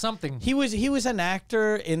 Something. He was an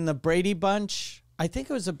actor in the Brady Bunch. I think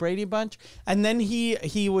it was the Brady Bunch, and then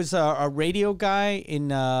he was a radio guy in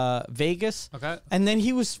Vegas. Okay. And then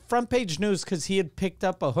he was front page news because he had picked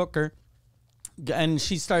up a hooker. And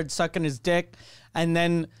she started sucking his dick, and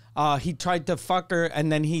then he tried to fuck her,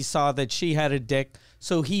 and then he saw that she had a dick,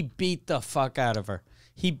 so he beat the fuck out of her.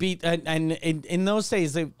 He beat, and in those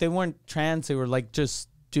days they weren't trans; they were like just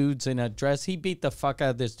dudes in a dress. He beat the fuck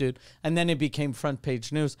out of this dude, and then it became front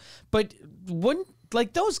page news. But wouldn't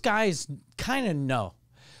like those guys kind of know?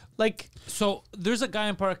 Like, so there's a guy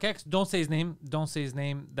in Park X. Don't say his name. Don't say his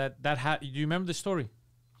name. Do you remember the story?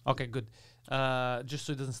 Okay, good. Just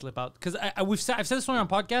so it doesn't slip out, because I've said the story on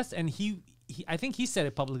podcast, and I think he said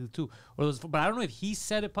it publicly too, but I don't know if he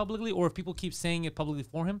said it publicly or if people keep saying it publicly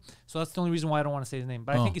for him. So that's the only reason why I don't want to say his name.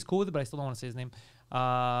 But I think he's cool with it, but I still don't want to say his name.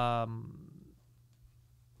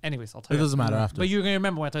 Anyways, I'll tell you. It doesn't matter after. But you're gonna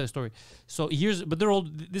remember when I tell you the story. So but they're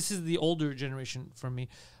old. This is the older generation for me.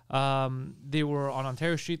 They were on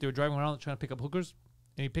Ontario Street. They were driving around trying to pick up hookers,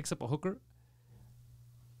 and he picks up a hooker.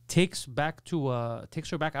 Takes her back.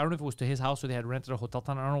 I don't know if it was to his house or they had rented a hotel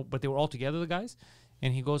town. I don't know, but they were all together, the guys.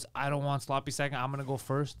 And he goes, I don't want sloppy second. I'm gonna go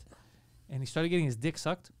first. And he started getting his dick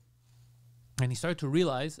sucked. And he started to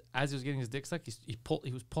realize as he was getting his dick sucked, he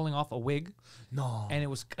was pulling off a wig. No. And it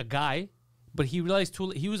was a guy, but he realized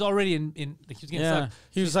he was already in he was getting sucked.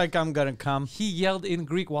 He was like, I'm gonna come. He yelled in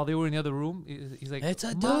Greek while they were in the other room. He's like, it's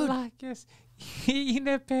a dude. Like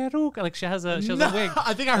she has a wig.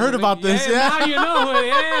 I think I heard about this. Yeah, now you know.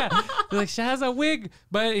 Yeah. Like she has a wig,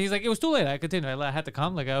 but he's like, it was too late. I continued. I had to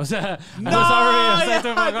come. Like I was already.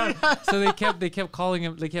 So they kept calling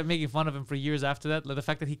him. They kept making fun of him for years after that. Like the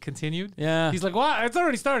fact that he continued. Yeah. He's like, what? It's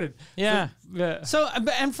already started. Yeah. So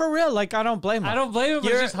and for real, like I don't blame him. I don't blame him.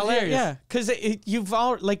 But it's just hilarious. Yeah, because you've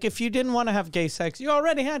all like if you didn't want to have gay sex, you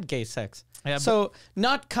already had gay sex. Yeah. So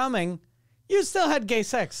not coming. You still had gay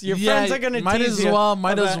sex. Your friends are gonna tease you.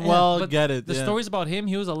 Might as well get it. The stories about him,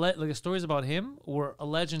 he was the stories about him were a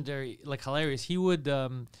legendary, like hilarious. He would,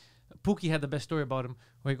 Pookie had the best story about him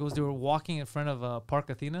where he goes, they were walking in front of Park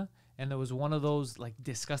Athena, and there was one of those like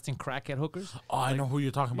disgusting crackhead hookers. Oh, I know who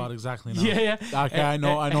you're talking about exactly now. Yeah. Okay, I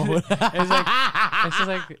know. It's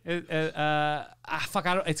fuck.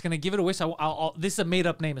 It's gonna give it away. So I'll this is a made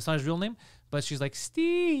up name. It's not his real name, but she's like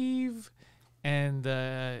Steve. And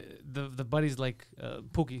the buddy's like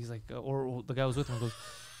Pookie. He's like, or the guy was with him goes,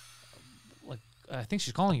 like, I think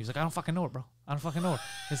she's calling you. He's like, I don't fucking know her, bro. I don't fucking know her.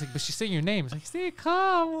 He's like, but she's saying your name. He's like, Steve,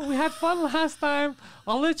 come. We had fun last time.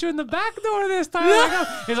 I'll let you in the back door this time.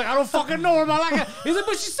 He's like, I don't fucking know her, man. He's like,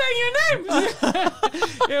 but she's saying your name.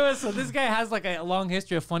 So this guy has like a long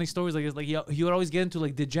history of funny stories. Like he would always get into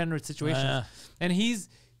like degenerate situations, and he's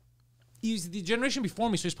the generation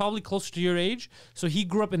before me, so he's probably closer to your age. So he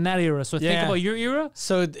grew up in that era. So think about your era.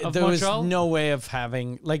 So there was no way of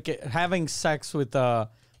having sex with a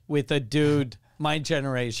dude. My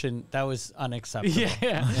generation, that was unacceptable.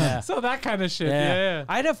 Yeah. So that kind of shit. Yeah.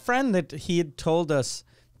 I had a friend that he had told us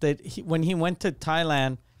that when he went to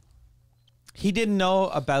Thailand, he didn't know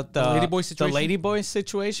about the ladyboy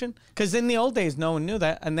situation. Because in the old days, no one knew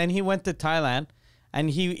that. And then he went to Thailand, and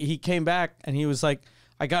he came back, and he was like,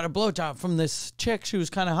 I got a blowjob from this chick. She was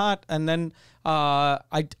kind of hot. And then I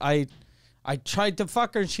tried to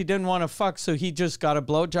fuck her, and she didn't want to fuck, so he just got a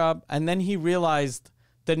blowjob. And then he realized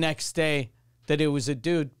the next day that it was a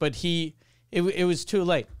dude, but it was too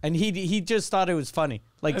late, and he just thought it was funny.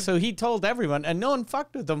 Like, so he told everyone, and no one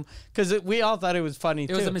fucked with him because we all thought it was funny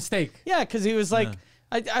too. It was a mistake. Yeah, because he was like,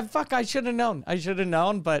 I should have known. I should have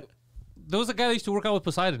known, but There was a guy that used to work out with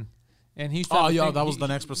Poseidon, and he used to Oh, have a yeah, thing- that was he- the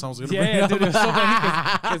next person I was gonna Yeah, bring yeah, up. dude, it was so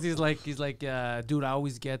funny because he's like, dude, I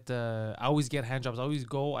always get hand jobs. I always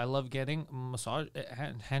go. I love getting massage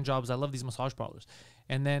hand jobs. I love these massage parlors.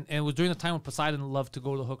 And it was during the time when Poseidon loved to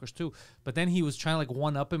go to the hookers too. But then he was trying to like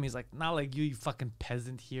one up him. He's like, not like you fucking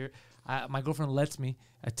peasant here. My girlfriend lets me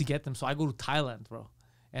to get them, so I go to Thailand, bro.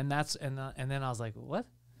 And then I was like, what?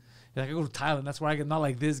 He's like, I go to Thailand. That's where I get, not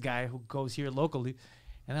like this guy who goes here locally.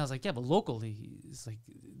 And I was like, yeah, but locally, it's like,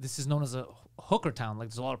 this is known as a hooker town. Like,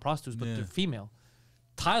 there's a lot of prostitutes, but they're female.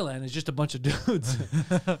 Thailand is just a bunch of dudes.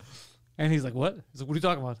 And he's like, what? He's like, what are you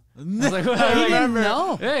talking about? I was like, he didn't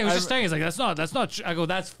know. Yeah, he was just saying, he's like, that's not true. I go,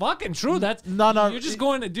 that's fucking true. That's No. You're just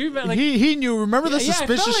going to do like, he knew. Remember the yeah,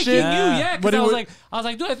 suspicious I felt like shit? he knew, yeah. But Because it I was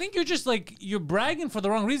like, dude, I think you're just like, you're bragging for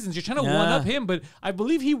the wrong reasons. You're trying to one up him, but I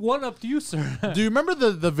believe he one upped you, sir. Do you remember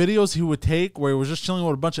the videos he would take where he was just chilling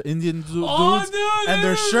with a bunch of Indian dudes dude, and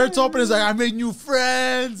their shirts open? He's like, I made new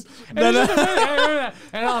friends. And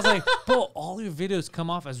I was like, bro, all your videos come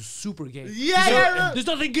off as super gay. Yeah, He's like, yeah. there's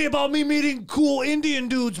nothing gay about me meeting cool Indian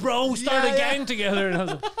dudes, bro. We started a gang together. And I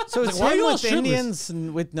was like, so it's why are him you all with shirtless? Indians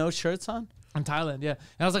and with no shirts on. In Thailand, yeah. And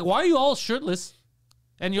I was like, why are you all shirtless?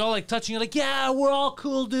 And you're all like touching. You're like, yeah, we're all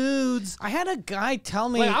cool dudes. I had a guy tell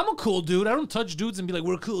me. Like, I'm a cool dude. I don't touch dudes and be like,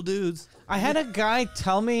 we're cool dudes. I had a guy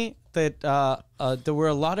tell me that there were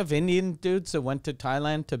a lot of Indian dudes that went to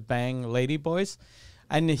Thailand to bang ladyboys,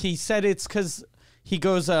 and he said it's because he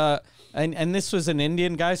goes and this was an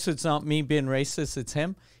Indian guy, so it's not me being racist, it's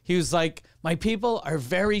him. He was like, my people are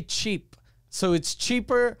very cheap, so it's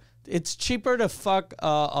cheaper to fuck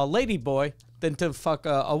a ladyboy than to fuck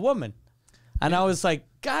a woman. And I was like,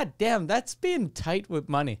 God damn, that's being tight with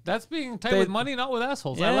money. That's being tight with money, not with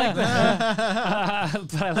assholes. I Yeah. like that.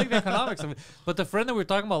 But I like the economics of it. But the friend that we were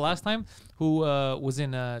talking about last time, who was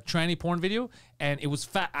in a tranny porn video, and it was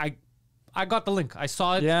fat. I got the link. I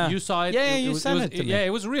saw it. Yeah. You saw it. Yeah, it was, sent it to me. Yeah,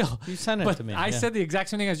 it was real. You sent it but to me, I yeah. said the exact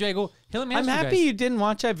same thing as you. I go, hey, let me ask I'm you happy guys. you didn't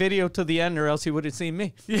watch that video till the end, or else you would have seen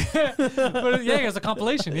me. But yeah, it was a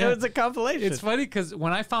compilation. Yeah, It was a compilation. It's funny because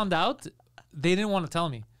when I found out, they didn't want to tell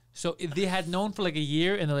me. So if they had known for like a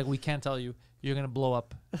year, and they're like, we can't tell you. You're gonna blow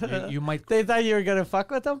up. You might. They thought you were gonna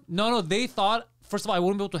fuck with them. No. They thought, first of all, I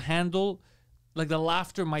wouldn't be able to handle, like, the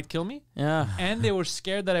laughter might kill me. Yeah. And they were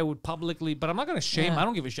scared that I would publicly, but I'm not gonna shame. Yeah. I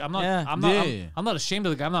don't give a shit. I'm not. Yeah. I'm not ashamed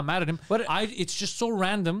of the guy. I'm not mad at him. But- it's just so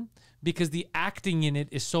random because the acting in it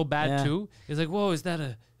is so bad Yeah. too. It's like, whoa, is that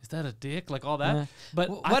a dick? Like all that. Yeah. But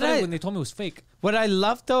What I thought I- when they told me it was fake. What I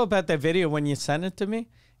love though about that video when you sent it to me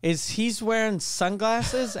is he's wearing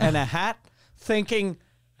sunglasses and a hat, thinking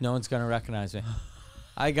no one's gonna recognize me.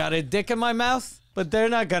 I got a dick in my mouth, but they're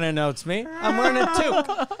not gonna know it's me. I'm wearing a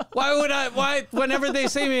toque. Why? Whenever they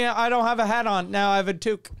see me, I don't have a hat on. Now I have a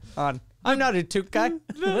toque on. I'm not a toque guy.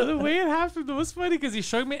 The way it happened was funny because he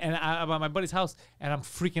showed me and about my buddy's house, and I'm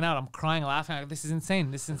freaking out. I'm crying, laughing. I'm like, this is insane.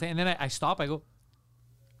 This is insane. And then I stop. I go,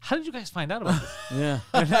 how did you guys find out about this? Yeah.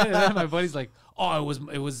 And then my buddy's like, oh,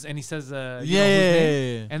 it was, and he says, you know, whose Yeah.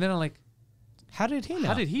 name? And then I'm like, How did he know?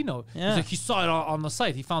 how did he know? Yeah. He's like, he saw it on the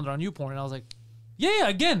site. He found it on YouPorn, and I was like, yeah,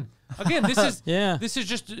 again. This is Yeah. this is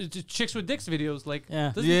just chicks with dicks videos. Like,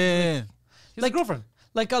 Yeah. doesn't- Yeah. he's like girlfriend.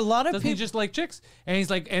 Like a lot of Doesn't he people. just like chicks? And he's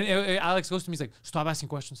like, and Alex goes to me, he's like, stop asking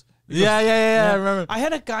questions. Yeah. I remember. I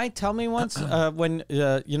had a guy tell me once when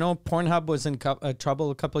Pornhub was in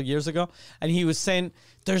trouble a couple of years ago, and he was saying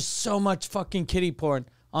there's so much fucking kiddie porn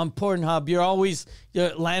on Pornhub.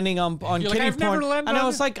 You're landing on You're like, kiddie "I've never porn," landed and I on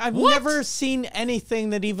was it." like, I've What? never seen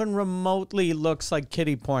anything that even remotely looks like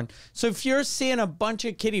kiddie porn. So if you're seeing a bunch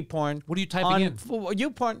of kiddie porn, What are you typing on in?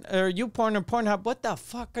 YouPorn or Pornhub? What the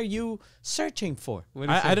fuck are you searching for?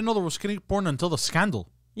 I didn't know there was skinny porn until the scandal.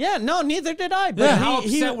 Yeah, no, neither did I. But Yeah. How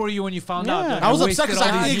he upset were you when you found out? Yeah. Like, I was upset wasted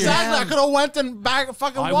because all these years. I could have went and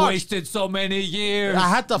fucking I watched. wasted so many years. I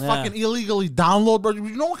had to fucking illegally download, bro. You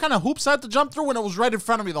know what kind of hoops I had to jump through when it was right in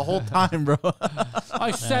front of me the whole time, bro?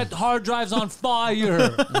 I set hard drives on fire.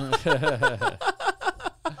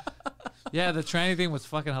 Yeah, the tranny thing was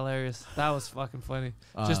fucking hilarious. That was fucking funny.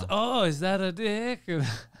 Just, oh, is that a dick?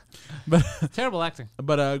 But Terrible acting.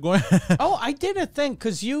 going. Oh, I did a thing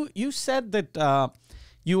because you said that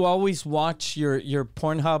you always watch your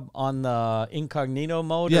Pornhub on the incognito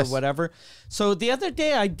mode Yes. or whatever. So the other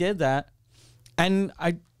day I did that, and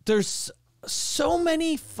there's so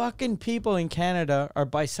many fucking people in Canada are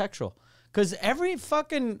bisexual because every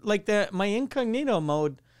fucking my incognito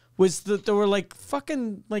mode was that there were like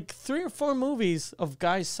fucking like 3 or 4 movies of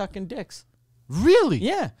guys sucking dicks. Really?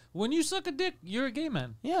 Yeah, When you suck a dick, you're a gay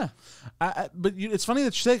man. yeah. But it's funny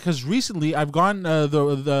that you say, because recently I've gone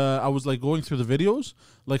I was like going through the videos,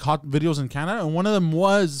 like hot videos in Canada, and one of them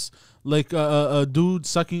was like a dude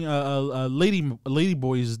sucking a lady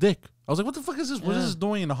boy's dick. I was like, what the fuck is this? What is this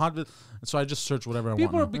doing in a hot? So I just searched whatever I want.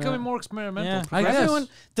 People are becoming more experimental. Yeah, I guess. everyone.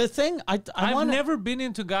 The thing I I've want never been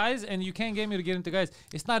into guys, and you can't get me to get into guys.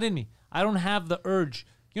 It's not in me. I don't have the urge.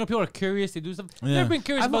 You know, people are curious. They do stuff. Yeah. Never been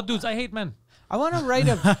curious about dudes. I hate men. I want to write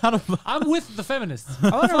a. I'm with the feminists. I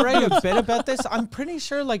want to write a bit about this. I'm pretty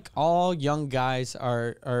sure like all young guys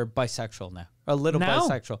are bisexual now. A little Now?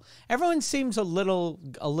 bisexual. Everyone seems a little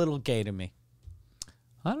gay to me.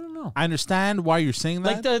 I don't know. I understand why you're saying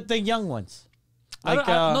that. Like the young ones. I Like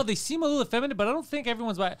don't, no, they seem a little effeminate, but I don't think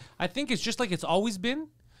everyone's bi. I think it's just like it's always been.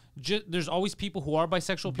 There's always people who are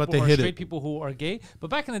bisexual, people But they who are hid straight, it. people who are gay. But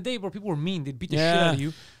back in the day, where people were mean, they'd beat the shit Yeah. out of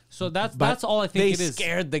you. So that's all I think They it is.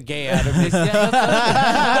 scared the gay out of me. Yeah,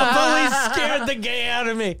 The police scared the gay out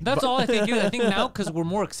of me. that's all I think it is. I think now because we're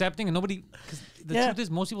more accepting and nobody. Because the Yeah. truth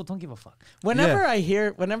is, most people don't give a fuck. Whenever Yeah.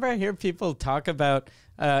 I hear people talk about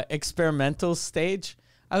experimental stage,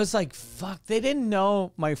 I was like, fuck, they didn't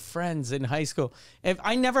know my friends in high school. If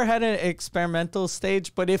I never had an experimental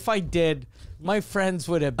stage, but if I did, my friends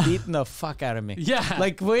would have beaten the fuck out of me. Yeah.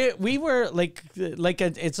 Like we were like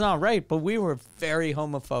it's not right, but we were very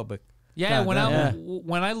homophobic. Yeah, God damn.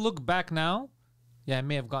 when I look back now, yeah, I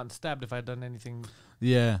may have gotten stabbed if I'd done anything.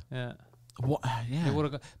 yeah. Yeah, Well, yeah. they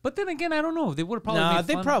would have. But then again, I don't know. They would have probably. Nah, made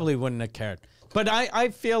they fun. probably wouldn't have cared. But I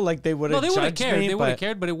feel like they would No, have they would have judged cared. me. They would have but-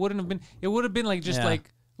 cared, but it wouldn't have been. It would have been like just Yeah. like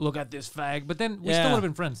look at this fag. But then we Yeah. still would have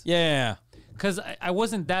been friends. Yeah. Because I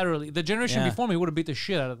wasn't that early. The generation Yeah. before me would have beat the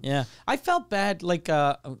shit out of them. Yeah, I felt bad. Like,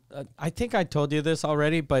 I think I told you this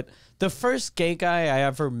already, but the first gay guy I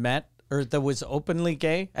ever met, or that was openly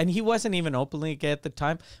gay, and he wasn't even openly gay at the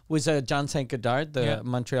time, was John St. Godard, the Yeah.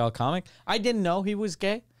 Montreal comic. I didn't know he was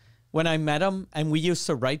gay when I met him, and we used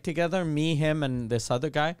to write together, me, him, and this other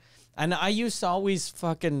guy. And I used to always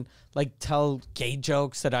fucking like tell gay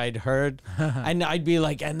jokes that I'd heard, and I'd be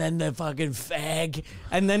like, and then the fucking fag,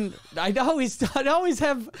 and then I'd always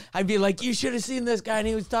I'd be like, you should have seen this guy, and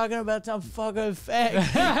he was talking about some fucking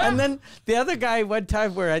fag, and then the other guy one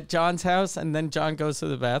time we're at John's house, and then John goes to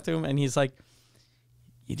the bathroom, and he's like,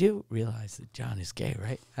 you do realize that John is gay,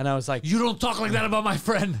 right? And I was like, You don't talk like that about my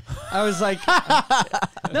friend. I was like,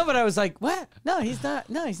 no, but I was like, what? No, he's not.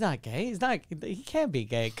 No, he's not gay. He's not. He can't be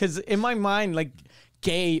gay. Because in my mind, like,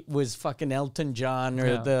 gay was fucking Elton John or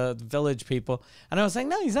Yeah. the Village People. And I was like,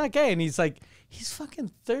 no, he's not gay. And he's like, he's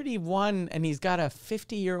fucking 31 and he's got a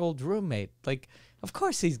 50-year-old roommate. Like, of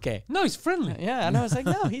course he's gay. No, he's friendly. Yeah, and I was like,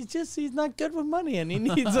 no, he's not good with money, and he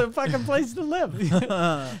needs a fucking place to live.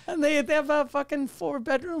 And they have a fucking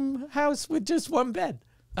 4-bedroom house with just 1 bed.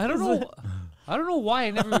 I don't know. I don't know why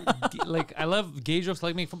I never like. I love gay jokes,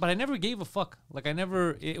 like making fun, but I never gave a fuck. Like I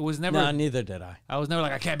never. It was never. No, neither did I. I was never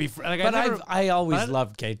like I can't be. Like, But I never, I always but I-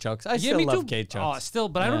 loved gay jokes. I Yeah, still me love too. gay Oh, jokes. still,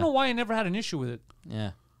 but I don't Yeah. know why I never had an issue with it.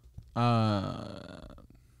 Yeah.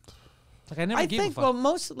 Like I never I gave think a fuck.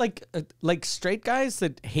 most like straight guys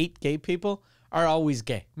that hate gay people are always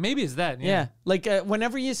gay. Maybe it's that. Yeah. Like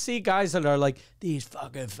whenever you see guys that are like, these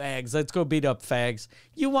fucking fags, let's go beat up fags,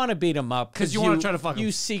 you want to beat them up 'Cause you wanna try to fuck 'em.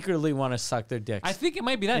 You secretly want to suck their dicks. I think it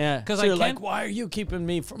might be that. yeah. Because So I you're can't. like, why are you keeping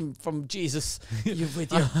me from Jesus? You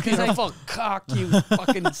with your beautiful cock, you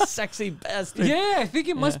fucking sexy bastard. Yeah, I think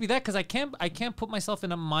it must be that because I can't put myself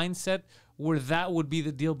in a mindset where that would be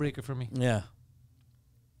the deal breaker for me. Yeah.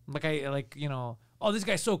 Like oh, this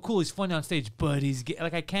guy's so cool, he's funny on stage, but he's gay.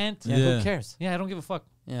 Like I can't. Yeah. Yeah. Who cares? Yeah, I don't give a fuck.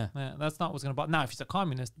 Yeah. Yeah, that's not what's gonna bother. Now, if he's a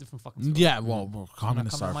communist, different fucking story. Yeah, well, I'm not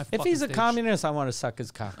communists coming on are. my If fucking he's a stage. communist, I want to suck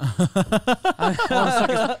his cock.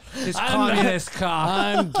 His communist cock.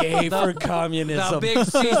 I'm gay for The communism. big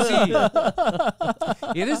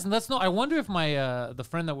CC. It is. That's no. I wonder if my the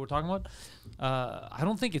friend that we're talking about. I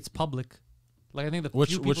don't think it's public. Like I think the Which-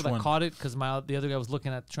 few people which that one? caught it because the other guy was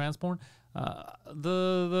looking at trans porn.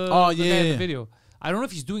 The Oh, the yeah, guy in yeah. the video. I don't know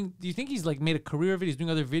if he's doing. Do you think he's like made a career of it? He's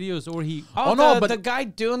doing other videos, or he? Oh, no, the, but- the guy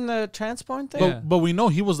doing the transporn thing? Yeah. But we know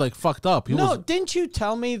he was like fucked up. He No, was. didn't you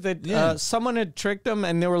tell me that Yeah. someone had tricked him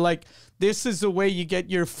and they were like, this is the way you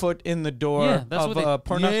get your foot in the door Yeah, that's of what they-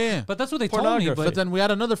 porno? Yeah. But that's what they told me. Pornography. But then we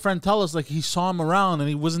had another friend tell us like he saw him around and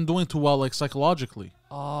he wasn't doing too well like psychologically.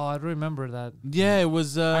 Oh, I remember that. Yeah, it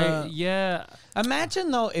was. Yeah.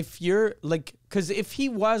 Imagine though if you're like, because if he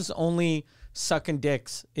was only sucking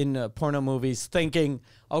dicks in porno movies, thinking,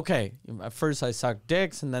 okay, at first I suck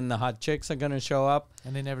dicks, and then the hot chicks are gonna show up,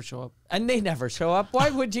 And they never show up. and they never show up. Why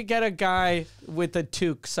would you get a guy with a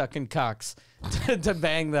toque sucking cocks to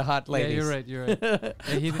bang the hot ladies? Yeah, you're right. You're right.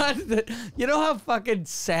 Yeah, he did- You know how fucking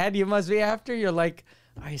sad you must be after? You're like,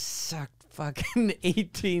 I sucked fucking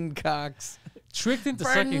 18 cocks tricked into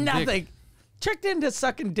for sucking nothing. dick. Tricked into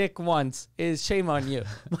sucking dick once is shame on you.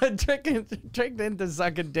 But tricked into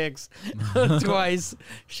sucking dicks twice,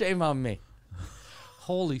 shame on me.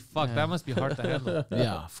 Holy fuck, that must be hard to handle.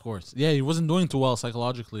 yeah, of course. Yeah, he wasn't doing too well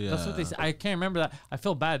psychologically. That's what they say. I can't remember that. I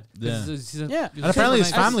felt bad. Yeah. Yeah. And apparently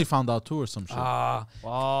his nice. family found out too, or some shit. Ah,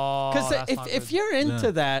 Oh, because that's not if good. you're into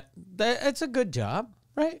Yeah. that, it's a good job,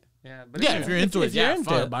 right? Yeah, but yeah, if you're into it, yeah,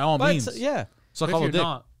 fine, by all But means. yeah. Suck if all the you're dick.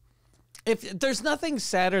 not, If there's nothing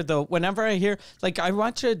sadder though, whenever I hear, like, I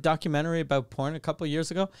watched a documentary about porn a couple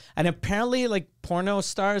years ago, and apparently like porno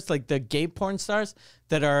stars, like the gay porn stars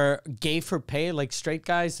that are gay for pay, like straight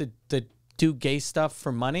guys that do gay stuff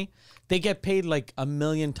for money, they get paid like 1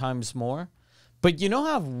 million times more. But you know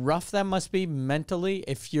how rough that must be mentally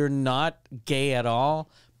if you're not gay at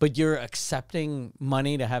all, but you're accepting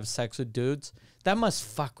money to have sex with dudes? That must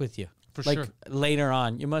fuck with you. For like sure. later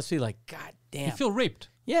on, you must be like, God damn. you feel raped.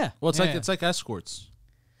 yeah. Well, it's Yeah. like escorts.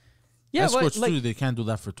 Yeah, but, Escorts like, too, they can't do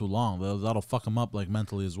that for too long. That'll fuck them up like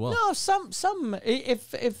mentally as well. no, some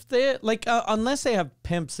if they like unless they have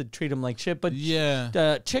pimps that treat them like shit, but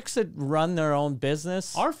Yeah. chicks that run their own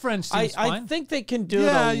business, Our friend seems I fine. think they can do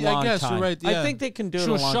Yeah, it a yeah, I long guess you're time. right, I yeah. think they can do She it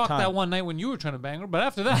a was long shocked time. that one night when you were trying to bang her, but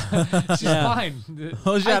after that, she's Yeah. fine.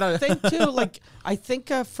 Oh, shut I up. think too, like I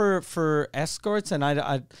think for escorts, and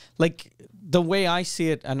I like the way I see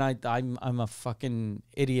it, and I'm a fucking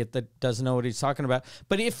idiot that doesn't know what he's talking about.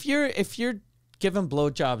 But if you're giving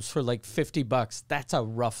blowjobs for like $50, that's a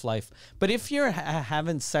rough life. But if you're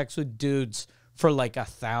having sex with dudes for like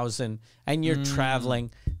 1,000 and you're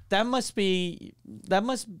traveling, that's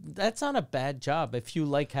not a bad job if you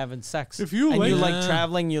like having sex. If you and like- you like Yeah.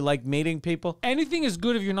 traveling, you like meeting people. Anything is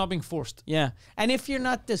good if you're not being forced. Yeah, and if you're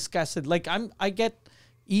not disgusted, like I get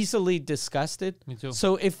easily disgusted. Me too.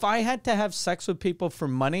 So if I had to have sex with people for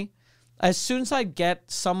money, as soon as I'd get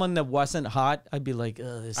someone that wasn't hot, I'd be like,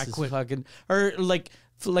 "Oh, this I is quit. fucking," or like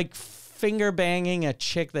finger banging a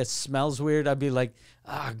chick that smells weird. I'd be like,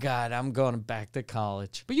 "Oh God, I'm going back to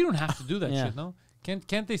college." But you don't have to do that Yeah. shit, no?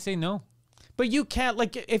 Can't they say no? But you can't,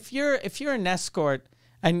 like, if you're an escort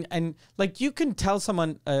and like you can tell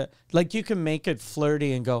someone like you can make it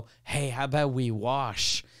flirty and go, hey, how about we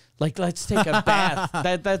wash? Like, let's take a bath.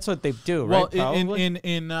 That's what they do, Well, right? Probably?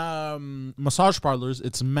 in massage parlors,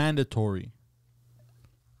 it's mandatory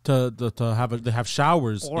to have they have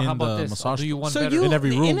showers Or in how about the this? massage. Do you want so better? you in every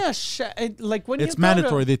room. in a like when It's you go to-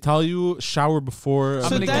 mandatory. They tell you shower before. I'm So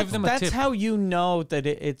gonna give them a that's tip. how you know that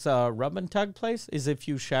it's a rub and tug place, is if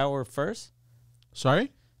you shower first.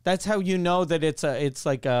 Sorry. That's how you know that it's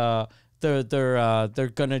like they're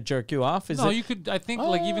gonna jerk you off. Is No, it? you could. I think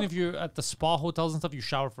like even if you're at the spa hotels and stuff, you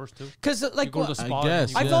shower first too. Because like You go to the I spa. guess,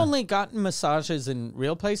 and you I've yeah. only gotten massages in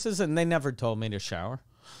real places, and they never told me to shower.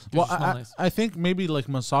 Well, you smell I, nice. I think maybe like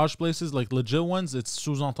massage places, like legit ones, it's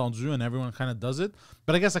sous-entendu and everyone kind of does it.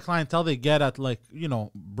 But I guess the clientele they get at like,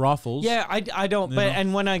 brothels. Yeah, I don't. You But know?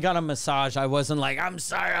 and when I got a massage, I wasn't like, I'm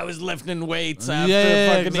sorry, I was lifting weights after Yeah, a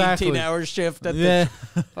fucking exactly. 18-hour shift at Yeah.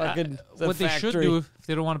 the fucking the What they should factory. do if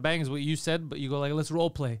they don't want to bang is what you said, but you go like, let's role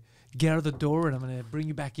play. Get out of the door, and I'm gonna bring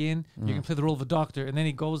you back in. You can play the role of a doctor, and then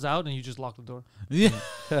he goes out, and you just lock the door. Yeah.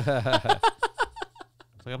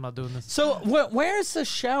 It's like I'm not doing this. So where's the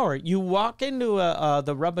shower? You walk into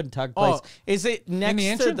the rub and tug place. Oh. Is it next to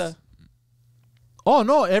entrance? the? Oh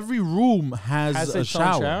no! Every room has Has a its own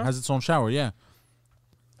shower. shower? Has its own shower. Yeah.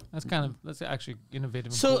 That's actually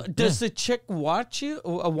innovative. and So cool. does the chick wash you,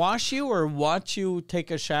 or watch you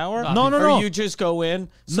take a shower? No, no, or no. you just go in.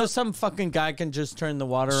 So some fucking guy can just turn the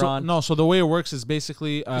water So, on. no. So the way it works is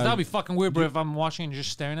basically 'Cause that'd be fucking weird, bro. If I'm watching and you're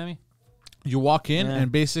just staring at me. you walk in Yeah.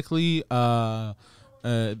 and basically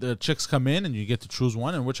the chicks come in and you get to choose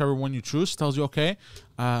one, and whichever one you choose tells you, okay,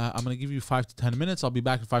 I'm gonna give you 5 to 10 minutes. I'll be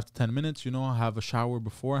back in 5 to 10 minutes. I'll have a shower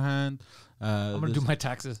beforehand. I'm gonna do my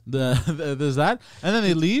taxes. There's that, and then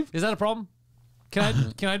they leave. Is that a problem?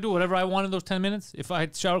 Can I do whatever I want in those 10 minutes? If I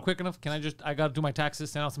shower quick enough, I gotta do my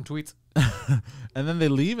taxes, send out some tweets. And then they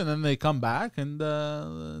leave, and then they come back, and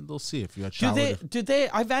they'll see if you had showered. Do they?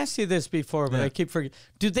 I've asked you this before, but Yeah. I keep forgetting.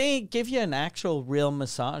 Do they give you an actual real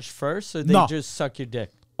massage first, or they No. just suck your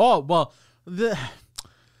dick? Oh well,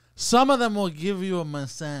 Some of them will give you a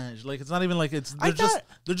massage. Like it's not even like it's. They're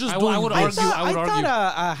just doing. I would this. argue. I would thought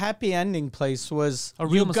argue. a happy ending place was A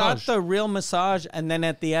real you got massage. the real massage, and then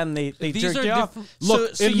at the end they These jerk are you off. different-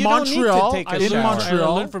 Look, so in you Montreal- don't need to take a in shower.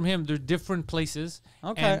 Montreal- I learned from him. There's different places,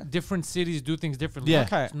 Okay. and different cities do things differently. Yeah.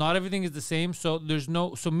 Okay. Not everything is the same. So there's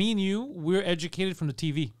no. So me and you, we're educated from the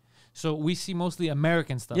TV. So we see mostly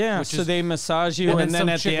American stuff. Yeah, which so is, they massage you, and then some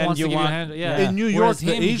at chick the end wants to you give want. a hand. Yeah. In New York, Whereas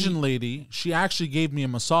the him, Asian lady, she actually gave me a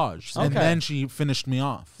massage, and Okay. then she finished me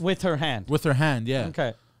off with her hand. with her hand. Yeah.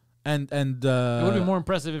 Okay. And It would be more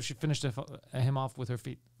impressive if she finished him off with her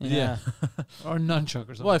feet yeah. or nunchuck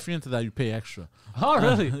or something. Well, if you're into that, you pay extra. Oh,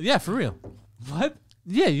 really? Yeah, for real. What?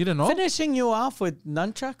 Yeah, you didn't know? Finishing you off with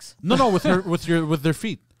nunchucks? No, with their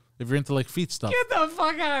feet. If you're into like feet stuff. Get the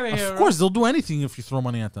fuck out of here. Of course, they'll do anything if you throw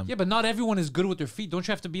money at them. Yeah, but not everyone is good with their feet. Don't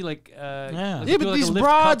you have to be like? Yeah. Yeah, but these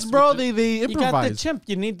broads, bro, they You got the improvise. chimp.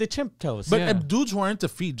 You need the chimp toes. But Yeah. dudes who are into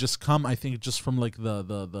feet just come, I think, just from like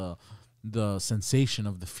the sensation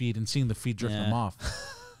of the feet and seeing the feet drift Yeah. them off.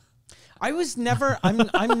 I was never. I'm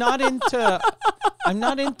not into. I'm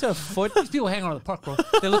not into foot. These people hang around the park, bro.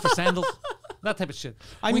 They look for sandals. That type of shit.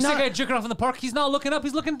 I'm We see a not- guy jerking off in the park. He's not looking up.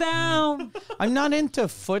 He's looking down. I'm not into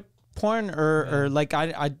foot porn or like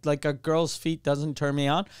I like a girl's feet doesn't turn me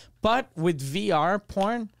on. But with VR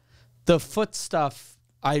porn, the foot stuff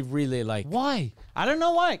I really like. Why? I don't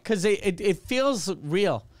know why, because it feels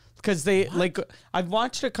real. Because they like I've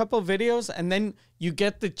watched a couple videos and then you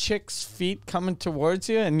get the chick's feet coming towards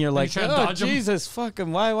you and you're like, try to oh dodge 'em?" Jesus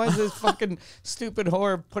fucking why is this fucking stupid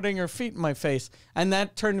whore putting her feet in my face? And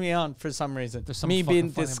that turned me on for some reason. There's something Me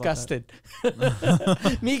being fucking funny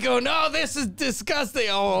disgusted. Me going, no, this is disgusting.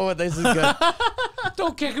 Oh, this is good.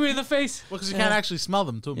 Don't kick me in the face. Well, because you can't actually smell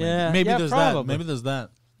them too. Yeah. Maybe Yeah, there's probably. that. Maybe there's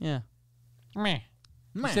that. Yeah. Meh.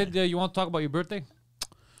 You Man. said you want to talk about your birthday?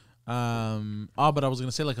 But I was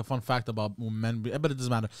gonna say like a fun fact about men, but it doesn't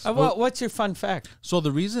matter. What's your fun fact? So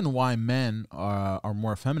the reason why men are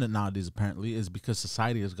more effeminate nowadays apparently is because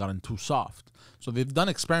society has gotten too soft. So they've done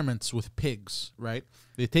experiments with pigs, right?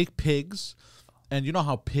 They take pigs, and you know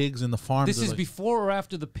how pigs in the farms. This are is like, before or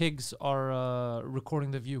after the pigs are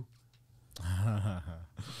recording the view.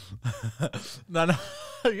 no,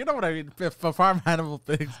 you know what I mean. If a farm animal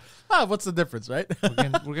pigs. What's the difference, right?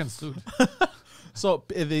 We're getting sued. So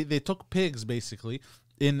they took pigs basically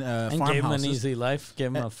in And farmhouses. gave him an easy life. Gave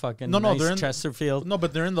him a fucking no, nice they're in Chesterfield. No,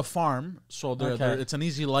 but they're in the farm, so Okay. it's an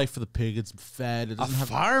easy life for the pig. It's fed. It A doesn't have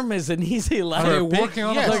farm is an easy life. They're pig? working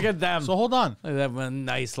on Yes. the Look at them. So hold on. They have a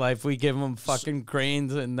nice life. We give them fucking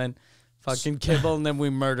grains and then fucking kibble, and then we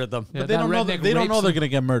murder them. Yeah, But they that don't know. redneck They don't know rapes they're them. gonna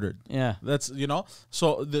get murdered. Yeah. That's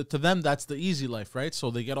So to them, that's the easy life, right?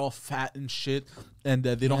 So they get all fat and shit, and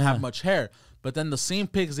they don't have much hair. But then the same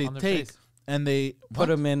pigs they On their take face. and they Put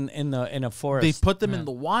them in a forest. They put them in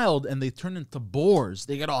the wild and they turn into boars.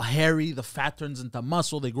 They get all hairy. The fat turns into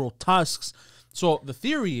muscle. They grow tusks. So the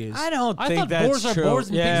theory is I don't I think thought that's boars are true. boars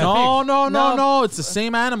and pigs yeah. are no, No. no. It's the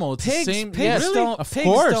same animal. It's Pigs, the same. pigs yes, don't. of Pigs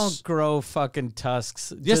course. don't grow fucking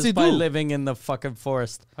tusks. Yes, just they by do. living in the fucking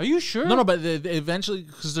forest. Are you sure? No, but they eventually,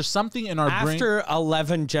 because there's something in our brain. After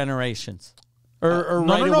 11 generations. Or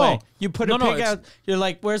no, right no, no. away. You put No, a no, pig it's- out. You're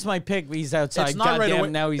like, where's my pig? He's outside. It's not right Goddamn, away.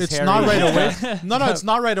 now he's It's hairy. not right away. No, it's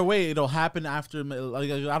not right away. It'll happen after. Like,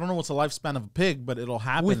 I don't know what's the lifespan of a pig, but it'll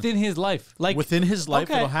happen Within his life. Like within his life.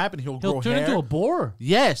 okay. It'll happen. He'll grow He'll turn hair. into a boar.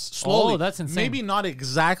 Yes, slowly. Oh, that's insane. Maybe not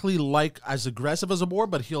exactly like as aggressive as a boar,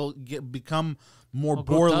 but he'll become more Oh,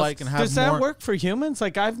 grow boar-like tusks. and have Does more. that work for humans?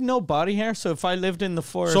 Like, I've no body hair, so if I lived in the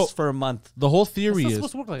forest So- for a month, The whole It's theory not is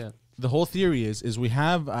supposed to work like that. the whole theory is we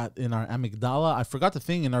have in our amygdala. I forgot the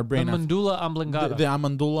thing in our The brain. medulla The oblongata.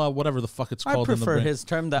 amandula, whatever the fuck it's I called in the prefer brain. his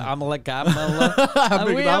term, the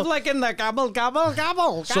amalgamala. We have like in the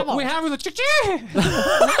gobble. So we have the chick.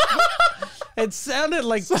 It sounded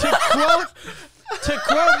like to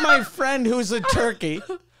quote my friend who's a turkey.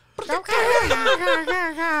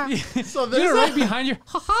 So You're there's right behind you.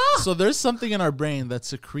 so there's something in our brain that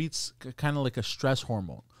secretes kind of like a stress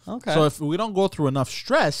hormone. Okay. So if we don't go through enough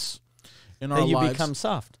stress in our Then you lives, become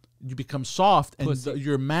soft. you become soft, and Pussy.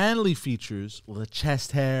 your manly features, the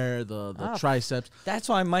chest hair, the triceps, That's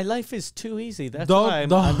why my life is too easy. That's Don't- why I'm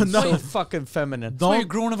don't- so no. fucking feminine. That's why you're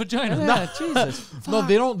growing a vagina. Yeah, Jesus. no,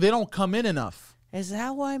 they don't come in enough. Is that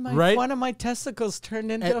why Right? one of my testicles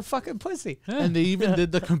turned into a fucking pussy? And they even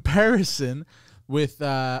did the comparison with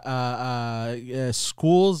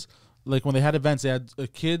schools. Like when they had events, they had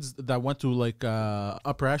kids that went to like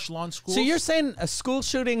upper echelon schools. So you're saying school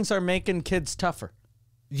shootings are making kids tougher?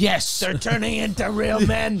 Yes. They're turning into real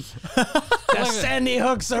men. The Sandy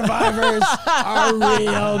Hook survivors are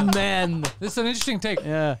real men. This is an interesting take.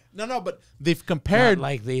 Yeah. No, but they've compared. Not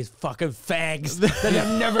like these fucking fags that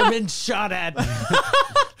have never been shot at.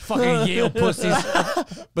 Fucking Yale pussies.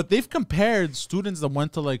 But they've compared students that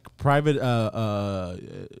went to like private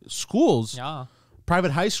schools, Yeah.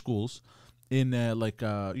 private high schools in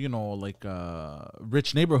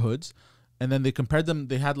rich neighborhoods. And then they compared them.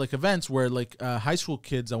 They had like events where like high school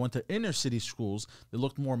kids that went to inner city schools, they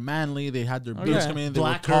looked more manly. They had their beards coming in. They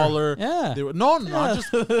were taller. Yeah. They were not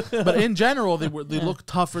just. But in general, they looked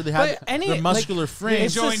tougher. They had their muscular frame.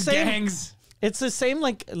 it's the Join same- gangs. It's the same,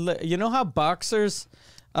 like, you know how boxers,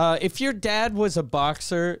 if your dad was a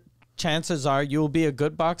boxer, chances are you'll be a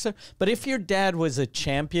good boxer. But if your dad was a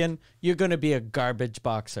champion, you're going to be a garbage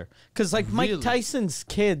boxer. Because, like, Mike Tyson's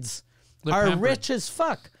kids are pampered. rich as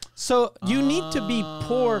fuck. So you need to be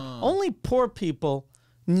poor. Only poor people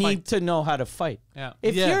need to know how to fight. Yeah.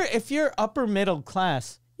 If you're upper middle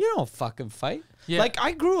class, you don't fucking fight. Yeah. Like,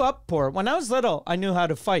 I grew up poor. When I was little, I knew how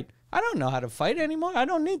to fight. I don't know how to fight anymore. I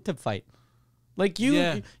don't need to fight. Like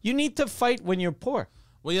you need to fight when you're poor.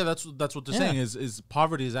 Well, yeah, that's what they're saying is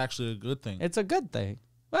poverty is actually a good thing. It's a good thing.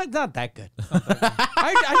 Well, it's not that good.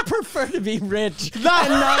 I prefer to be rich and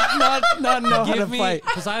not know how to Give me, fight.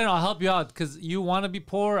 Poseidon, I'll help you out because you want to be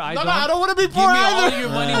poor. I No, don't. no, I don't want to be Give poor me all either. your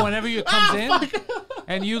money whenever you comes in,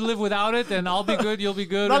 and you live without it, and I'll be good. You'll be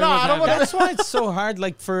good. No, I don't wanna- That's why it's so hard,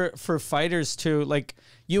 like for fighters too, like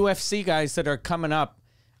UFC guys that are coming up,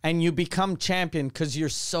 and you become champion because you're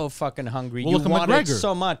so fucking hungry. Well, You look at want it McGregor.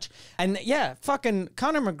 so much, and yeah, fucking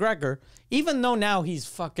Conor McGregor. Even though now he's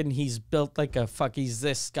built like a he's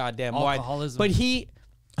this goddamn wide, Alcoholism. but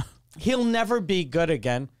he'll never be good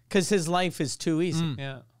again because his life is too easy.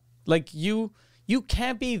 Yeah. Like you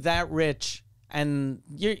can't be that rich and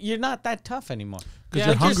you're not that tough anymore. 'Cause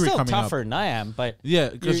you're hungry You're still coming up. tougher than I am, but Yeah,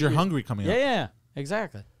 because you're hungry coming yeah, up. yeah,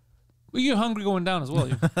 exactly. Well, you're hungry going down as well.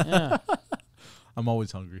 Yeah. I'm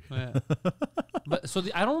always hungry. Yeah. But so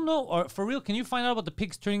I don't know, or for real, can you find out about the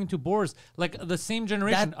pigs turning into boars? Like the same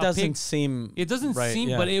generation. That a doesn't pig, seem. It doesn't right, seem,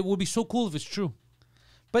 yeah. but it would be so cool if it's true.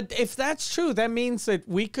 But if that's true, that means that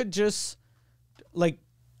we could just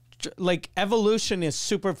like evolution is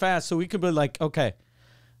super fast, so we could be like, okay,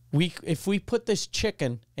 if we put this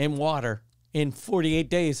chicken in water in 48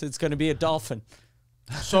 days, it's going to be a dolphin.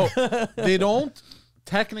 So they don't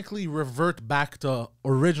technically revert back to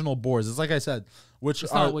original boars. It's like I said, which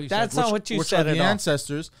That's are not what you said. That's not what you which said are at the all.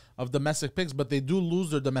 ancestors of domestic pigs, but they do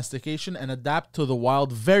lose their domestication and adapt to the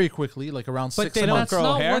wild very quickly, like around But 6 they don't months. That's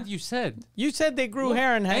grow not hair? what you said. You said they grew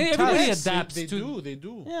hair and had everybody tusks. adapts They to.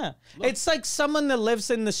 do. Yeah, it's like someone that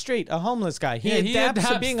lives in the street, a homeless guy. He Yeah, he adapts to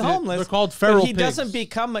adapts being to- homeless. They're called but feral he pigs. doesn't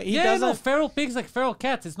become. He Yeah, doesn't no, feral pigs like feral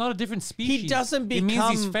cats. It's not a different species. doesn't It means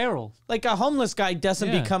he's become- feral. like a homeless guy doesn't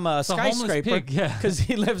Yeah. become a It's a homeless skyscraper pig, yeah. because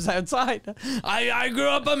he lives outside. I grew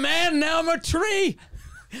up a man, now I'm a tree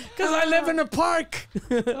because I live in a park.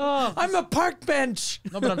 Oh. I'm a park bench.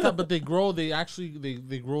 No, but they grow. They actually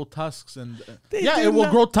they grow tusks and They yeah, do it will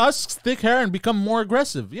not- grow tusks, thick hair, and become more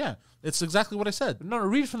aggressive. Yeah, it's exactly what I said. No,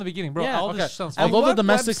 read it from the beginning, bro. Yeah, All okay. this sounds And fake. although the what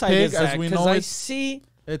domestic website pig, is as that? we 'Cause know I it, see.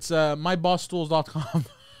 it's mybosstools.com.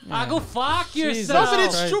 Go fuck Jesus. yourself. No, but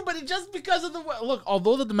it's Right. true. But it's just because of the look.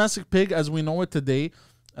 Although the domestic pig, as we know it today,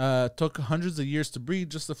 took hundreds of years to breed,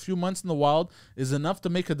 just a few months in the wild is enough to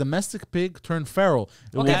make a domestic pig turn feral.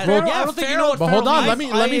 It will Okay, grow. feral, I don't think you know what But hold feral on,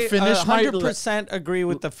 means. let me finish my. 100% agree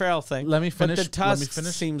with the feral thing. Let me finish- But the let me tusks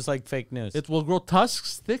finish. seems like fake news. It will grow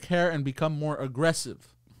tusks, thick hair, and become more aggressive.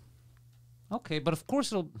 Okay, but of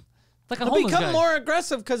course it'll like a It'll homeless become guy. more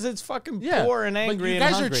aggressive because it's fucking Yeah, poor and but angry you and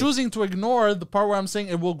guys hungry. are choosing to ignore the part where I'm saying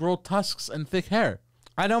it will grow tusks and thick hair.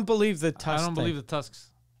 I don't believe the I tusk don't believe the tusks.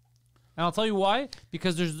 And I'll tell you why.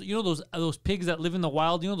 Because there's those pigs that live in the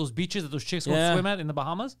wild. You know those beaches that those chicks go Yeah. swim at in the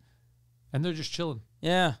Bahamas, and they're just chilling,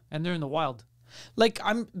 Yeah. and they're in the wild. Like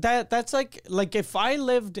that's like if I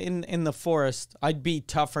lived in the forest, I'd be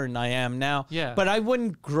tougher than I am now. Yeah. But I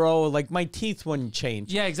wouldn't grow, like my teeth wouldn't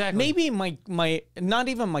change. Yeah, exactly. Maybe my not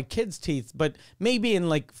even my kids' teeth, but maybe in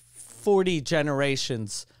like 40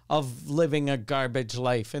 generations of living a garbage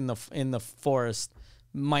life in the forest,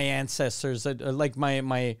 my ancestors, like my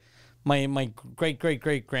great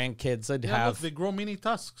grandkids, I'd Yeah, have look, they grow mini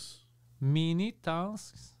tusks. Mini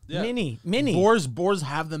tusks. Yeah. mini. Boars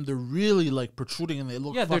have them. They're really like protruding, and they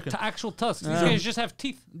look. Yeah, they're fucking. actual tusks. These guys just have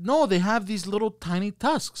teeth. No, they have these little tiny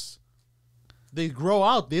tusks. They grow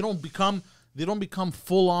out. They don't become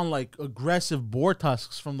full on like aggressive boar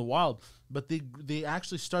tusks from the wild, but they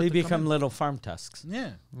actually start. They to come become in. little farm tusks.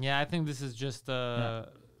 Yeah. Yeah, I think this is just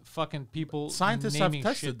fucking people. Scientists have naming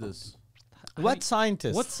tested shit. this. What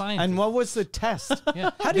scientist? What scientist? And what was the test?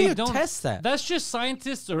 Yeah. How do They you don't- test that? That's just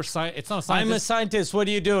scientists or it's not a I'm a scientist. scientist. What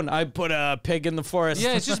are you doing? I put a pig in the forest.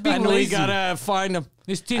 Yeah, it's just being and lazy. we gotta find him.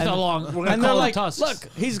 His teeth are long. We're gonna And they're call like, them tusks.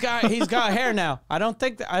 look, he's got hair now. I don't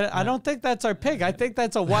think I don't think that's our pig. I think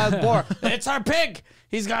that's a wild boar. It's our pig.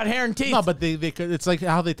 He's got hair and teeth. No, but they could, it's like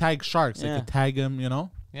how they tag sharks. They Yeah. could tag them, you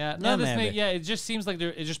know. Yeah, Yeah, it maybe. just seems like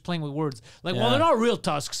they're just playing with words. Like, well, Yeah. they're not real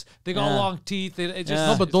tusks. They got Yeah. long teeth. It just Yeah.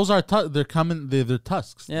 No, but those are they're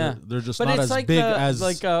tusks. Yeah, They're just but not it's as like big the, as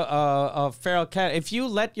like a feral cat. If you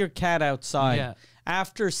let your cat outside, Yeah.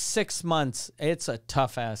 after 6 months, it's a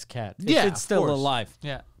tough ass cat. If Yeah, it's of still course. alive.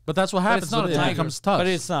 yeah. But that's what But happens. it's not a it tiger. becomes tough. But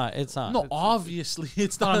it's not. It's not. no, obviously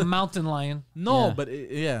it's Not a not. mountain lion. No, Yeah. but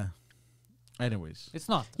yeah. Anyways, It's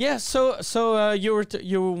not. Yeah. So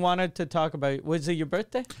you wanted to talk about? Was it your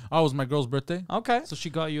birthday? oh, it was my girl's birthday, Okay. So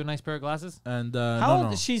she got you a nice pair of glasses. and How no,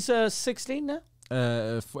 old? She's 16 now.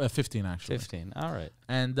 15 actually. 15. All right.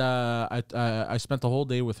 And I spent the whole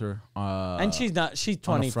day with her. And she's not. She's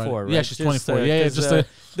on a 24. Friday. Right? Yeah, she's 24. Yeah, 'cause, just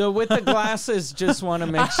the with the glasses. Just want to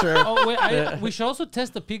make sure. Oh wait, we should also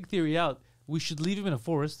test the pig theory out. We should leave him in a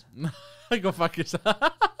forest. go fuck yourself,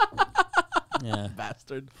 Yeah.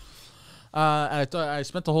 bastard. I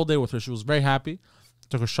spent the whole day with her. She was very happy.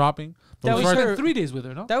 Took her shopping. But That We was before I- her- spent 3 days with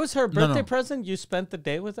her, no? That was her No, no. birthday present. You spent the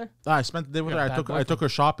day with her. I spent the day with her. You're a bad I took her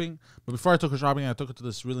shopping. But before I took her shopping, I took her to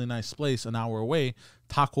this really nice place an hour away,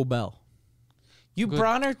 Taco Bell. You Good.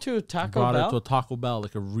 brought her to a Taco Brought Bell. her to a Taco Bell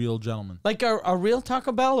like a real gentleman. Like a real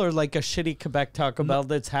Taco Bell or like a shitty Quebec Taco Bell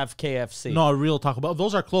that's half KFC? No, a real Taco Bell.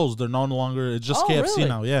 Those are closed. They're no longer. It's just Oh, KFC really?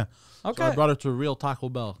 now. Yeah. Okay. So I brought her to a real Taco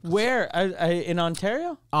Bell. Where? In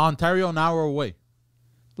Ontario? Ontario, an hour away.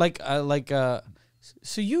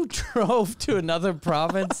 So you drove to another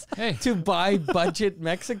province Hey. to buy budget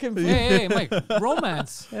Mexican food? Hey, Mike,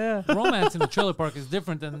 romance. Yeah. Romance in the trailer park is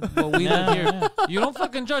different than what we live here. You don't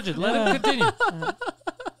fucking judge it. Let him continue.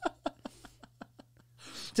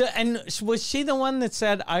 And was she the one that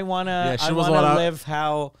said, "I wanna, she I was wanna what I- live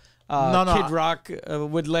how No, Kid Rock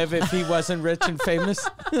would live if he wasn't rich and famous"?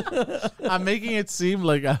 I'm making it seem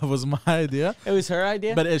like it was my idea, It was her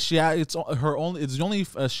idea, but it's her only. It's the only.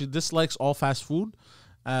 She dislikes all fast food,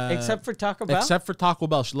 except for Taco Bell. Except for Taco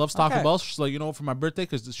Bell. She loves Taco Okay. Bell. She's like, for my birthday,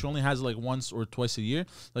 because she only has it like once or twice a year.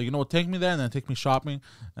 Like, what, take me there and then take me shopping,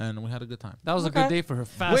 and we had a good time. That was a Okay. good day for her.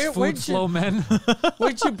 Fast Where'd food, you- slow men.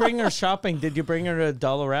 Where'd you bring her shopping? Did you bring her to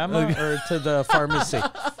Dollarama or to the pharmacy?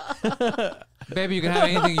 Baby, you can have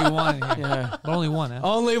anything you want in here. Yeah. But only one, huh?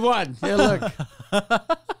 Only one. Yeah, look.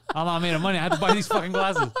 I'm not made of money. I had to buy these fucking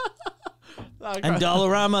glasses. And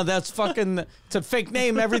Dollarama, that's fucking, it's a fake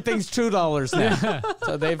name. Everything's $2 now.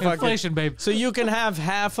 So they fucking, Inflation, babe. so you can have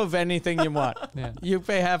half of anything you want. Yeah. You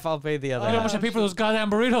pay half, I'll pay the other. You know how much I pay for those goddamn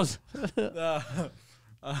burritos?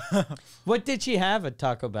 What did she have at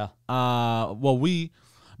Taco Bell?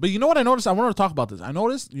 But you know what I noticed? I wanted to talk about this. I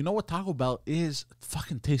noticed, what Taco Bell is?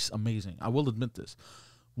 Fucking tastes amazing. I will admit this.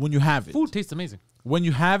 When you have it. Food tastes amazing. When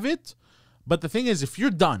you have it, but the thing is, if you're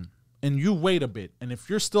done and you wait a bit, and if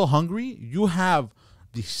you're still hungry, you have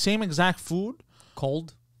the same exact food.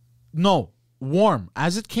 Cold? No, warm.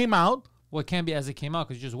 As it came out. Well, it can't be as it came out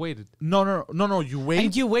because you just waited. No. You wait.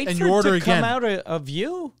 And you wait and for you order it to again. come out of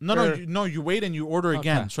you? No, you wait and you order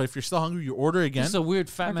again. So if you're still hungry, you order again. This is a weird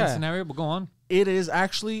fat man Okay. scenario, but go on. It is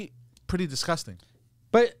actually pretty disgusting.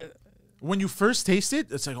 But When you first taste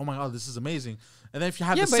it, it's like, oh my god, this is amazing. And then if you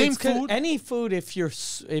have yeah, the but same it's 'cause food, any food, if you're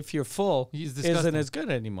full, It's isn't disgusting. as good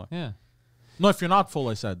anymore. Yeah. no, if you're not full,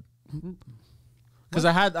 I said. Because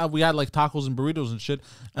we had like tacos and burritos and shit,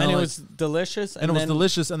 And it like- was delicious. and it was then-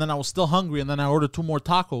 delicious. And then I was still hungry, and then I ordered 2 more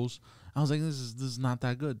tacos. I was like, this is not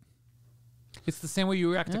that good. It's the same way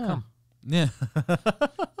you react to Yeah. cum, Yeah,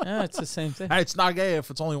 Yeah, it's the same thing. it's not gay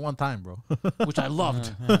if it's only one time, bro. which I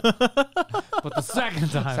loved. But the second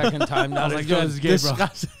time, Second time, I not was as like, yo, good. this is gay, bro.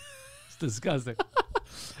 Disgusting. It's disgusting.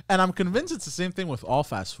 And I'm convinced it's the same thing with all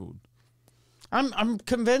fast food. I'm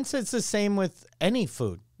convinced it's the same with any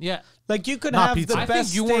food. Yeah. Like you could Not have pizza. the I best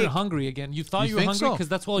think you weren't steak. hungry again. You thought You you were think hungry so? because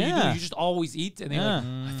that's all you do. Yeah. You just always eat, and Yeah.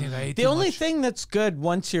 you're like, I think I ate The too only much. thing that's good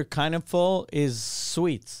once you're kind of full is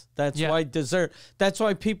sweets. That's Yeah. why dessert. That's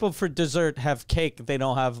why people for dessert have cake. They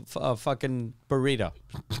don't have a fucking burrito.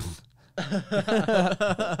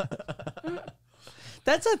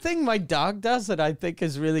 That's a thing my dog does that I think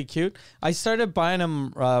is really cute. I started buying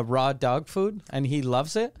him raw dog food, and he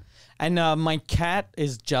loves it. And my cat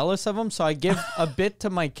is jealous of him, so I give a bit to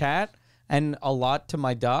my cat and a lot to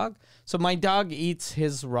my dog. So my dog eats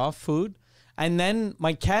his raw food, and then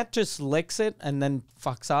my cat just licks it and then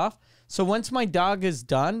fucks off. So once my dog is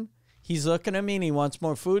done, He's looking at me and he wants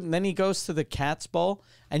more food. And then he goes to the cat's bowl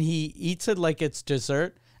and he eats it like it's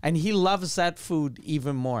dessert. And he loves that food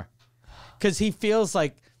even more. Because he feels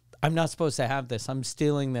like, I'm not supposed to have this. I'm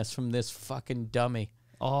stealing this from this fucking dummy.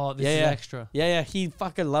 Oh, this is extra. Yeah. He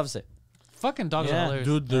fucking loves it. Fucking dogs are hilarious.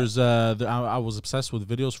 Dude, there's I was obsessed with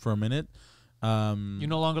videos for a minute. You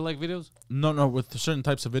no longer like videos? No, with certain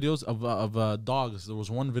types of videos of dogs. There was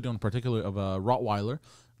one video in particular of a Rottweiler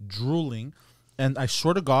drooling, and I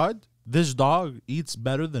swear to God, this dog eats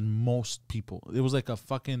better than most people. It was like a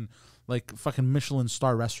fucking Michelin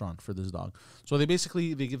star restaurant for this dog. So they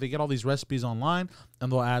basically they get all these recipes online,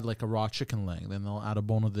 and they'll add like a raw chicken leg, then they'll add a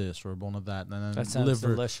bone of this or a bone of that, and then That sounds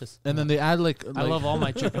liver, delicious. and then they add like I love all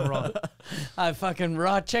my chicken raw. I fucking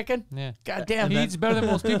raw chicken. Yeah. God damn. He eats better than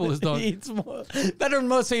most people, this dog. He eats better than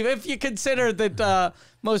most people. If you consider that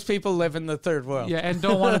most people live in the third world. Yeah, and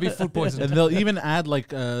don't want to be food poisoned. and they'll even add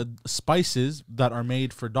like spices that are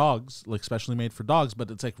made for dogs, like specially made for dogs, but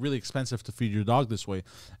it's like really expensive to feed your dog this way.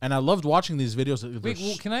 And I loved watching these videos. Wait,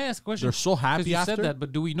 well, can I ask a question? They're so happy you after. said that,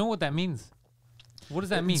 but do we know what that means? What does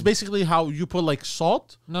that mean? It's basically how you put like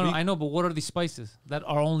salt. No, I know, but what are these spices that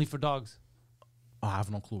are only for dogs? Oh, I have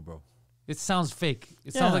no clue, bro. It sounds fake.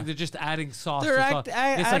 It Yeah. sounds like they're just adding sauce. They're to sauce. It's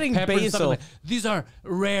adding pepper and stuff basil. like, these are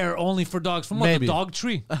rare, only for dogs. From what, Maybe. the dog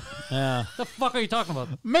tree? Yeah. The fuck are you talking about?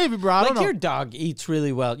 Maybe, bro. I don't Like know. your dog eats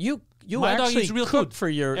really well. You My dog actually eats real cook food for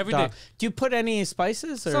your every dog. day. Do you put any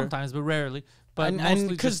spices? Or? Sometimes, but rarely. But And mostly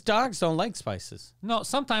because just, dogs don't like spices. no,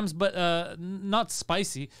 sometimes, but not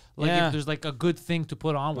spicy. Like Yeah. if there's like a good thing to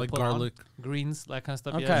put on, we'll Like put on. garlic. Greens, that kind of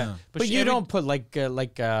stuff. Okay. Yeah. But she you every- don't put like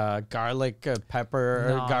garlic, pepper,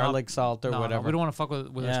 No, or garlic not- salt or no, whatever. we don't want to fuck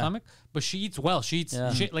with her Yeah. stomach. But she eats well. She eats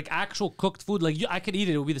Yeah. shit, like actual cooked food. Like I could eat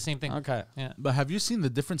it. It would be the same thing. Okay. Yeah. But have you seen the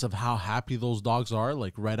difference of how happy those dogs are,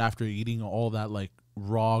 like right after eating all that like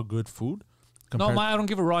raw good food? No, compared- I don't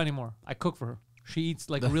give her raw anymore. I cook for her. She eats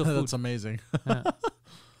like real food. That's amazing. Yeah.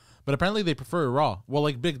 But apparently they prefer it raw. Well,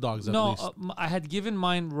 like big dogs at No, least. I had given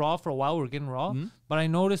mine raw for a while. We were getting raw, but I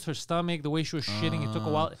noticed her stomach, the way she was shitting. It took a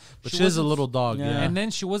while. But she's a wasn't- little dog. Yeah. Yeah. And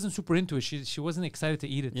then she wasn't super into it. She wasn't excited to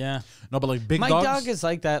eat it. Yeah. No, but like big My dogs. dog is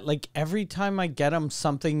like that. Like every time I get him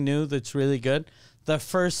something new that's really good, the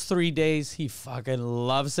first 3 days he fucking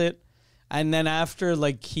loves it. And then after,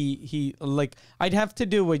 like he like I'd have to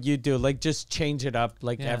do what you do, like just change it up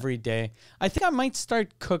like Yeah. every day. I think I might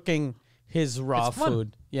start cooking his raw It's fun.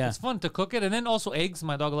 food. Yeah. It's fun to cook it. And then also eggs.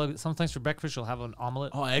 My dog loves it. Sometimes for breakfast, she'll have an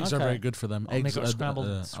omelet. Oh, eggs are Okay. very good for them. I'll Eggs, make her I was scrambled,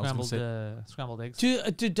 gonna say- scrambled eggs.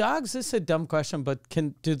 Do dogs? This is a dumb question, but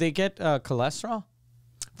do they get cholesterol?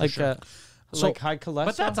 Like sure. So- like high cholesterol.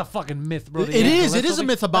 But that's a fucking myth, bro. It They get is. It is cholesterol a thing.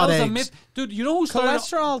 myth about That was a eggs. myth. Dude, you know who started...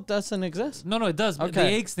 cholesterol doesn't exist. No, it does. But the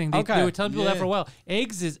Okay. eggs thing, they Okay. were telling people that Yeah. for a while.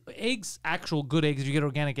 Eggs, actual good eggs, if you get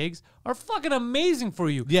organic eggs, are fucking amazing for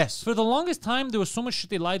you. Yes. For the longest time, there was so much shit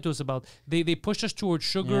they lied to us about. They pushed us towards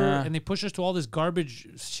sugar, Yeah. and they pushed us to all this garbage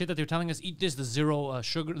shit that they were telling us, eat this, the zero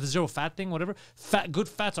sugar, the zero fat thing, whatever. Good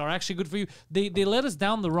fats are actually good for you. They led us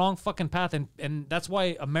down the wrong fucking path, and that's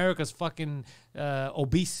why America's fucking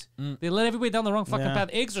obese. They led everybody down the wrong fucking Yeah. path.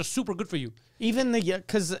 Eggs are super good for you. Even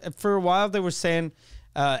because for a while they were saying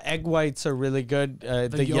egg whites are really good.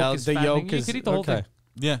 The yolk is fattening. yolk You is could eat the whole thing.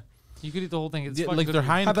 Yeah. You could eat the whole thing. It's Yeah, fucking like good they're for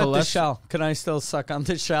you. high in How about the cholesterol. shell? Can I still suck on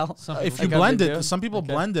the shell? Some If people- you Like blend I it, do? some people Okay.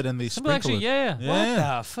 blend it and they Some people sprinkle actually, it. yeah. What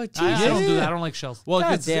Yeah. the fuck? I Jesus. don't do Yeah. that. I don't like shells. Well,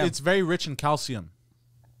 God it's damn. very rich in calcium.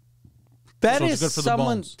 That So it's is good for the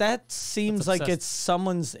someone. bones. That seems That's like obsessed. it's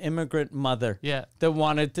someone's immigrant mother. Yeah. That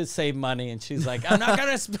wanted to save money, and she's like, "I'm not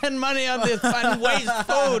gonna spend money on this and waste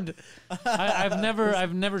food." I've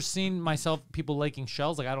never seen people liking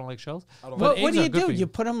shells. Like I don't like shells. But What eggs do are you good do? for You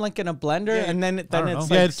put them like in a blender, Yeah. and then don't it's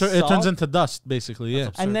know. like It turns salt? into dust, basically. Yeah.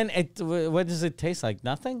 absurd. And then what does it taste like?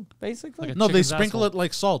 Nothing, basically. Like a No, they chicken's sprinkle asshole. it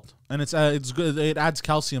like salt, and it's good. It adds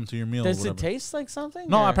calcium to your meal. Does or it whatever. taste like something?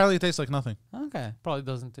 No, or- apparently it tastes like nothing. Okay. Probably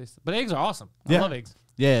doesn't taste. But eggs are awesome. I Yeah. love eggs.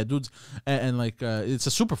 Yeah, dudes, and like it's a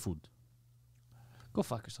superfood. Go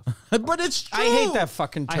fuck yourself. But it's true. I hate that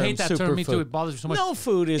fucking term. I hate that term. Me too. superfood. It bothers me so much. No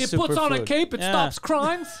food is it puts on a superfood. cape. It Yeah. stops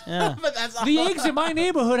crimes. Yeah. The eggs in my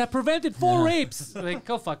neighborhood have prevented 4 rapes. Like,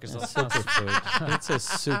 go fuck yourself. Superfood. It's a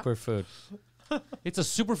superfood. It's a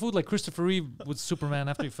superfood like Christopher Reeve with Superman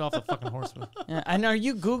after he fell off the fucking horse. Yeah. And are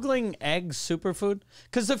you Googling eggs superfood?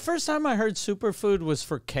 Because the first time I heard superfood was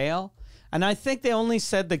for kale. And I think they only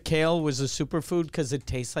said the kale was a superfood because it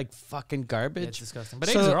tastes like fucking garbage. Yeah, it's disgusting. But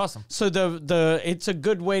eggs are awesome. So the it's a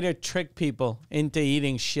good way to trick people into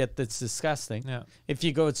eating shit that's disgusting. Yeah. If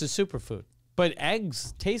you go, it's a superfood. But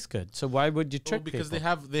eggs taste good. So why would you trick because people?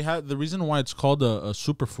 they have the reason why it's called a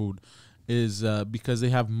superfood is because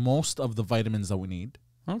they have most of the vitamins that we need.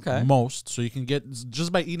 Okay. Most. So you can get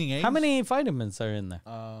just by eating eggs. How many vitamins are in there?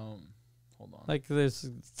 Hold on. Like there's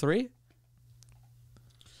 3?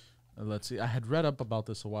 Let's see. I had read up about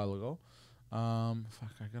this a while ago.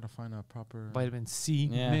 Fuck, I gotta find a proper Vitamin C,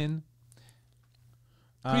 Yeah. min.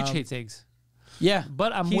 Preach hates eggs. Yeah.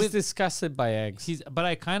 But I'm He's with disgusted by eggs. but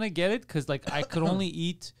I kind of get it because like I could only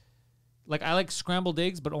eat, like I like scrambled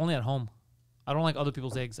eggs, but only at home. I don't like other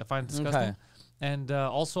people's eggs. I find it disgusting. Okay. And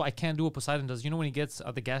also, I can't do what Poseidon does. You know when he gets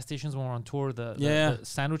at the gas stations when we're on tour, the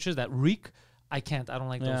sandwiches that reek. I can't. I don't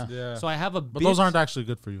like Yeah. those. Yeah. So I have a. But those aren't actually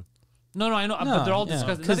good for you. No, I know, but they're all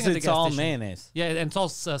disgusting. Because Nothing at the it's gas all station. mayonnaise. Yeah, and it's all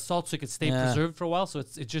salt, so it could stay preserved for a while. So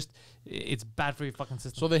it's bad for your fucking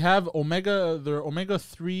system. So they have they're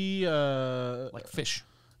omega-3 like fish.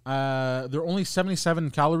 they're only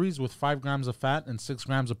 77 calories with 5 grams of fat and 6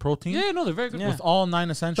 grams of protein. Yeah, no, they're very good. Yeah. With all 9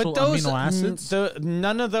 essential But those, amino acids.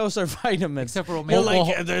 none of those are vitamins. Except for You're omega.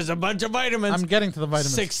 like, there's a bunch of vitamins. I'm getting to the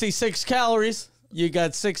vitamins. 66 calories. You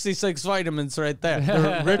got 66 vitamins right there.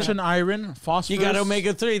 They're rich in iron, phosphorus. You got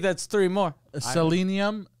omega-3. That's 3 more.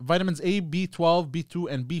 Selenium, vitamins A, B12,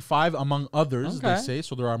 B2, and B5, among others, they Okay. say.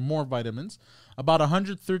 So there are more vitamins. About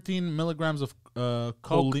 113 milligrams of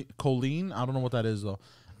choline. I don't know what that is, though.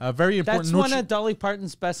 Very important. That's one of Dolly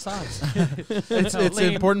Parton's best songs. It's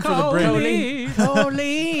important for the brain.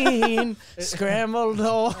 Choline, scrambled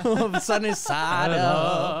sunny side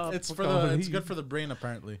up. It's good for the brain,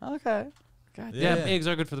 apparently. Okay. God. Yeah, eggs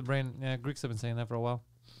are good for the brain. Yeah, Greeks have been saying that for a while.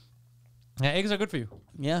 Yeah, eggs are good for you.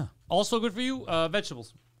 Yeah. Also good for you,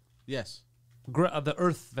 vegetables. Yes. The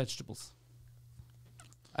earth vegetables.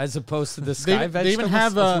 As opposed to the sky vegetables. They even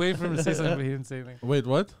have I was waiting for him to say something, but he didn't say anything. Wait,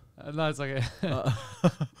 what? No, it's okay.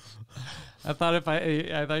 I thought I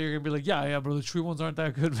thought you were gonna be like, yeah, bro, the tree ones aren't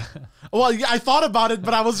that good. Well, yeah, I thought about it,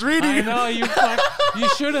 but I was reading. I know you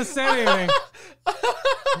should have said anything.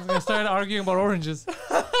 I was gonna start arguing about oranges.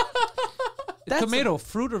 Tomato,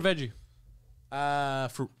 fruit or veggie?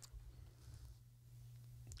 Fruit.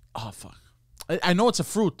 Oh, fuck. I know it's a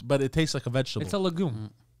fruit, but it tastes like a vegetable. It's a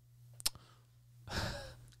legume.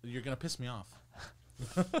 You're going to piss me off.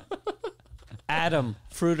 Adam,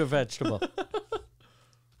 fruit or vegetable?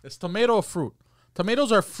 It's tomato or fruit.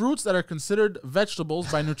 Tomatoes are fruits that are considered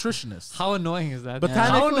vegetables by nutritionists. How annoying is that? But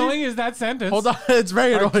How annoying is that sentence? Hold on, it's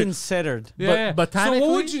very Are annoying. considered. Yeah. botanically- So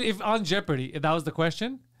what would you, if on Jeopardy, if that was the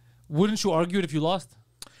question, wouldn't you argue it if you lost?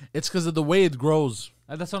 It's because of the way it grows.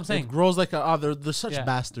 That's what I'm saying. It grows like they're such Yeah.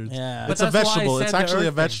 bastards. Yeah. It's But a that's why I vegetable. said It's the actually a earth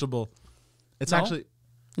thing. vegetable. It's No? actually...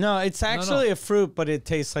 No, it's actually a fruit, but it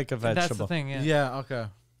tastes like a vegetable. That's the thing. Yeah. Yeah, okay.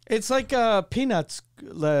 It's like peanuts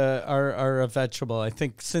are a vegetable. I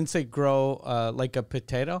think since they grow like a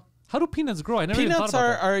potato. How do peanuts grow? I never even thought Peanuts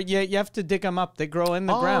about that. are you have to dig them up. They grow in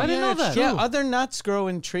the ground. I didn't know it's that. true. Yeah, other nuts grow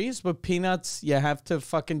in trees, but peanuts you have to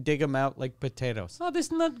fucking dig them out like potatoes. Oh,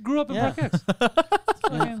 this nut grew up in Yeah. Park X.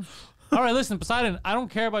 Fucking- All right, listen, Poseidon, I don't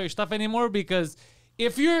care about your stuff anymore because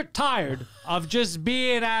if you're tired of just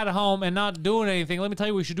being at home and not doing anything, let me tell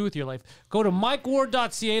you what you should do with your life. Go to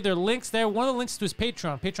MikeWard.ca. There are links there. One of the links to his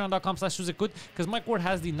Patreon, patreon.com/Suzekut, because Mike Ward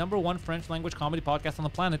has the #1 French language comedy podcast on the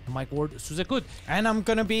planet, Mike Ward Suzekut. And I'm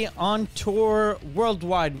going to be on tour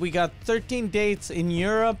worldwide. We got 13 dates in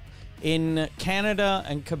Europe, in Canada,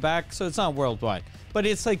 and Quebec. So it's not worldwide, but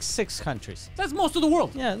it's like 6 countries. That's most of the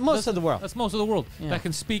world. Yeah, most of the world. That's most of the world Yeah. that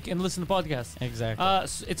can speak and listen to podcasts. Exactly.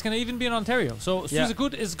 It's going to even be in Ontario. So Yeah.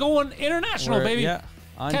 Suzekut is going international, baby. Yeah,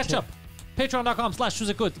 Catch up.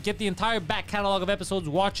 Patreon.com/Suzekut. Get the entire back catalog of episodes.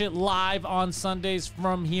 Watch it live on Sundays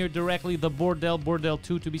from here directly. The Bordel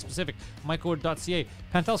 2 to be specific. MikeWard.ca.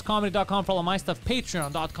 PantelisComedy.com for all of my stuff.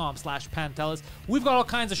 Patreon.com/Pantelis. We've got all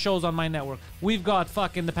kinds of shows on my network. We've got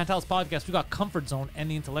fucking the Pantelis podcast. We've got Comfort Zone and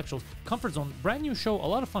the Intellectuals. Comfort Zone, brand new show. A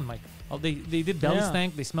lot of fun, Mike. They did belly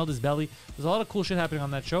stank. They smelled his belly. There's a lot of cool shit happening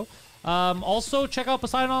on that show. Also, check out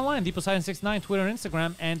Poseidon online, Poseidon69, Twitter and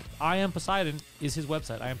Instagram, and I Am Poseidon is his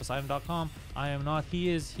website. IamPoseidon.com. I am not. He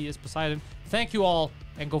is. He is Poseidon. Thank you all,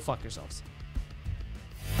 and go fuck yourselves.